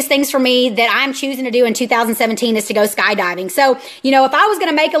of the biggest things for me that I'm choosing to do in 2017 is to go skydiving. So, if I was going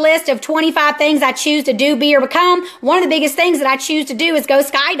to make a list of 25 things I choose to do, be, or become, one of the biggest things that I choose to do is go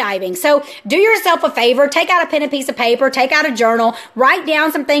skydiving. So do yourself a favor. Take out a pen and piece of paper, take out a journal, write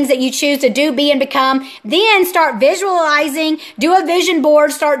down some things that you choose to do, be, and become. Then start visualizing, do a vision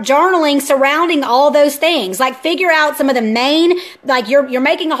board, start journaling surrounding all those things. Like figure out some of the main, like you're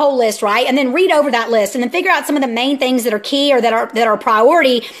making a whole list, right? And then read over that list and then figure out some of the main things that are key or that are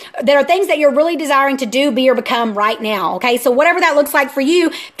priority, that are things that you're really desiring to do, be, or become right now. Okay. So whatever that looks like for you,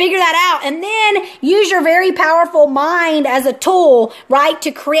 figure that out and then use your very powerful mind as a tool, right?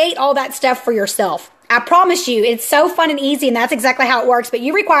 To create all that stuff for yourself. I promise you, it's so fun and easy, and that's exactly how it works. But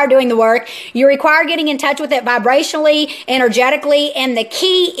you require doing the work. You require getting in touch with it vibrationally, energetically, and the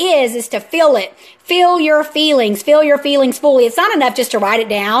key is to feel it. Feel your feelings fully. It's not enough just to write it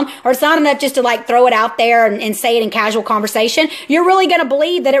down, or it's not enough just to like throw it out there and say it in casual conversation. You're really going to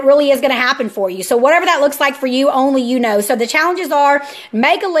believe that it really is going to happen for you. So whatever that looks like for you, only you know. So the challenges are: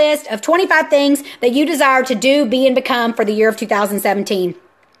 make a list of 25 things that you desire to do, be, and become for the year of 2017.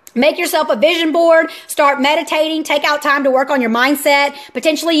 Make yourself a vision board, start meditating, take out time to work on your mindset,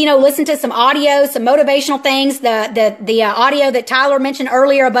 potentially, listen to some audio, some motivational things, the audio that Tyler mentioned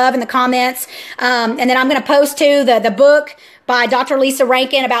earlier above in the comments. And then I'm going to post too the book by Dr. Lisa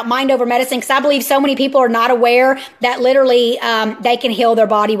Rankin about mind over medicine, because I believe so many people are not aware that literally they can heal their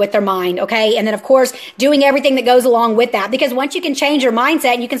body with their mind, okay? And then, of course, doing everything that goes along with that, because once you can change your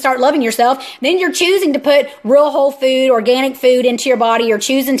mindset and you can start loving yourself, then you're choosing to put real whole food, organic food into your body. You're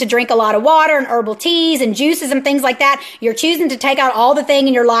choosing to drink a lot of water and herbal teas and juices and things like that. You're choosing to take out all the things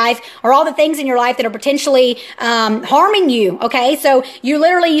in your life that are potentially harming you, okay? So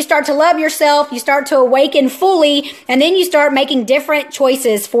you start to love yourself, you start to awaken fully, and then you start making different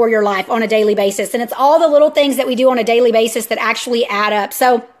choices for your life on a daily basis. And it's all the little things that we do on a daily basis that actually add up.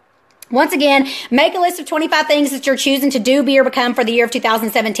 So once again, make a list of 25 things that you're choosing to do, be, or become for the year of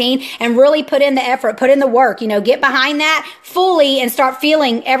 2017, and really put in the effort, put in the work, get behind that fully and start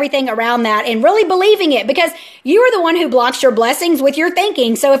feeling everything around that and really believing it, because you are the one who blocks your blessings with your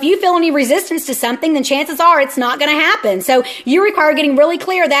thinking. So if you feel any resistance to something, then chances are it's not going to happen. So you require getting really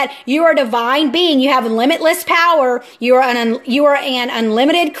clear that you are a divine being. You have limitless power. You are an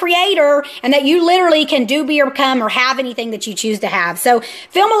unlimited creator, and that you literally can do, be, or become, or have anything that you choose to have. So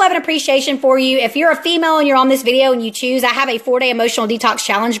film 11 appreciation for you. If you're a female and you're on this video and you choose, I have a 4-day emotional detox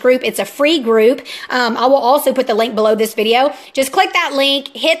challenge group. It's a free group. I will also put the link below this video. Just click that link,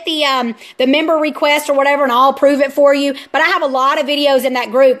 hit the member request or whatever, and I'll approve it for you. But I have a lot of videos in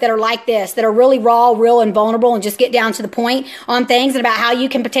that group that are like this, that are really raw, real, and vulnerable, and just get down to the point on things and about how you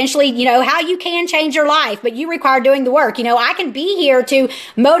can potentially, how you can change your life, but you require doing the work. I can be here to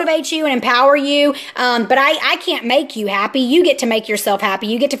motivate you and empower you, but I can't make you happy. You get to make yourself happy.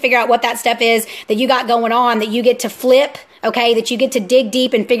 You get to figure out what that stuff is that you got going on, that you get to flip, okay, that you get to dig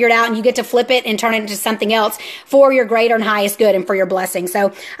deep and figure it out, and you get to flip it and turn it into something else for your greater and highest good and for your blessing.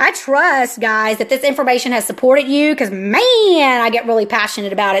 So I trust, guys, that this information has supported you, because, man, I get really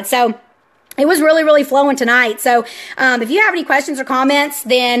passionate about it. So it was really, really flowing tonight. So if you have any questions or comments,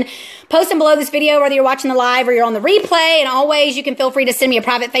 then post them below this video, whether you're watching the live or you're on the replay. And always, you can feel free to send me a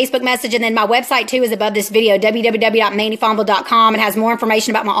private Facebook message. And then my website, too, is above this video, www.mandyfonville.com. It has more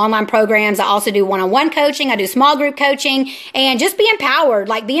information about my online programs. I also do one-on-one coaching. I do small group coaching. And just be empowered.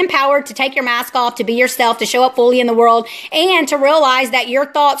 Be empowered to take your mask off, to be yourself, to show up fully in the world, and to realize that your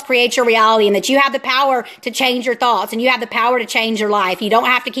thoughts create your reality, and that you have the power to change your thoughts, and you have the power to change your life. You don't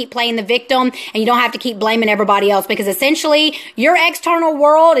have to keep playing the victim, and you don't have to keep blaming everybody else, because essentially your external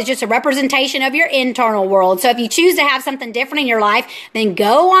world is just a representation of your internal world. So if you choose to have something different in your life, then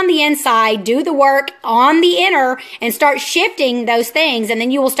go on the inside, do the work on the inner, and start shifting those things. And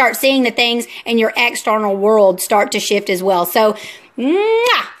then you will start seeing the things in your external world start to shift as well. So film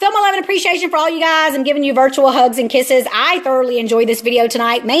 11 appreciation for all you guys. I'm giving you virtual hugs and kisses. I thoroughly enjoyed this video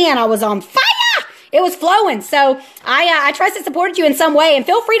tonight. Man, I was on fire. It was flowing. So I trust it supported you in some way, and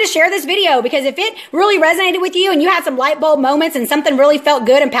feel free to share this video, because if it really resonated with you and you had some light bulb moments and something really felt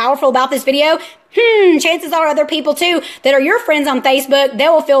good and powerful about this video, chances are other people too that are your friends on Facebook, they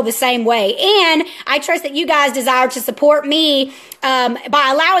will feel the same way. And I trust that you guys desire to support me by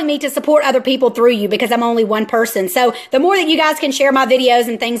allowing me to support other people through you, because I'm only one person. So the more that you guys can share my videos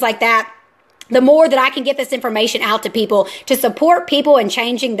and things like that, the more that I can get this information out to people, to support people in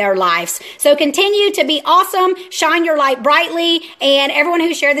changing their lives. So continue to be awesome, shine your light brightly, and everyone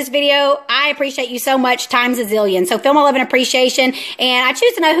who shared this video, I appreciate you so much, times a zillion. So film 11 appreciation, and I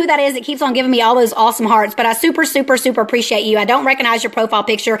choose to know who that is that keeps on giving me all those awesome hearts, but I super, super, super appreciate you. I don't recognize your profile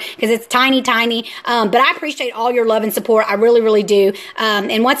picture because it's tiny, tiny, but I appreciate all your love and support. I really, really do.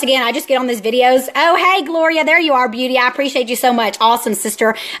 And once again, I just get on these videos. Oh, hey, Gloria, there you are, beauty. I appreciate you so much. Awesome,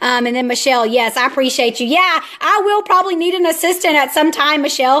 sister. And then Michelle, yes, I appreciate you. Yeah, I will probably need an assistant at some time,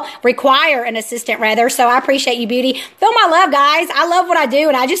 Michelle. Require an assistant, rather. So I appreciate you, beauty. Feel my love, guys. I love what I do,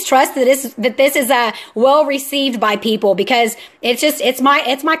 and I just trust that this is well received by people, because it's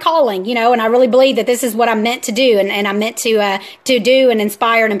my calling, and I really believe that this is what I'm meant to do, and I'm meant to do and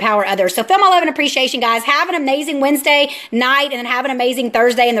inspire and empower others. So feel my love and appreciation, guys. Have an amazing Wednesday night, and then have an amazing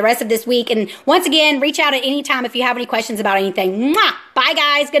Thursday and the rest of this week. And once again, reach out at any time if you have any questions about anything. Mwah! Bye,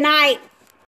 guys. Good night.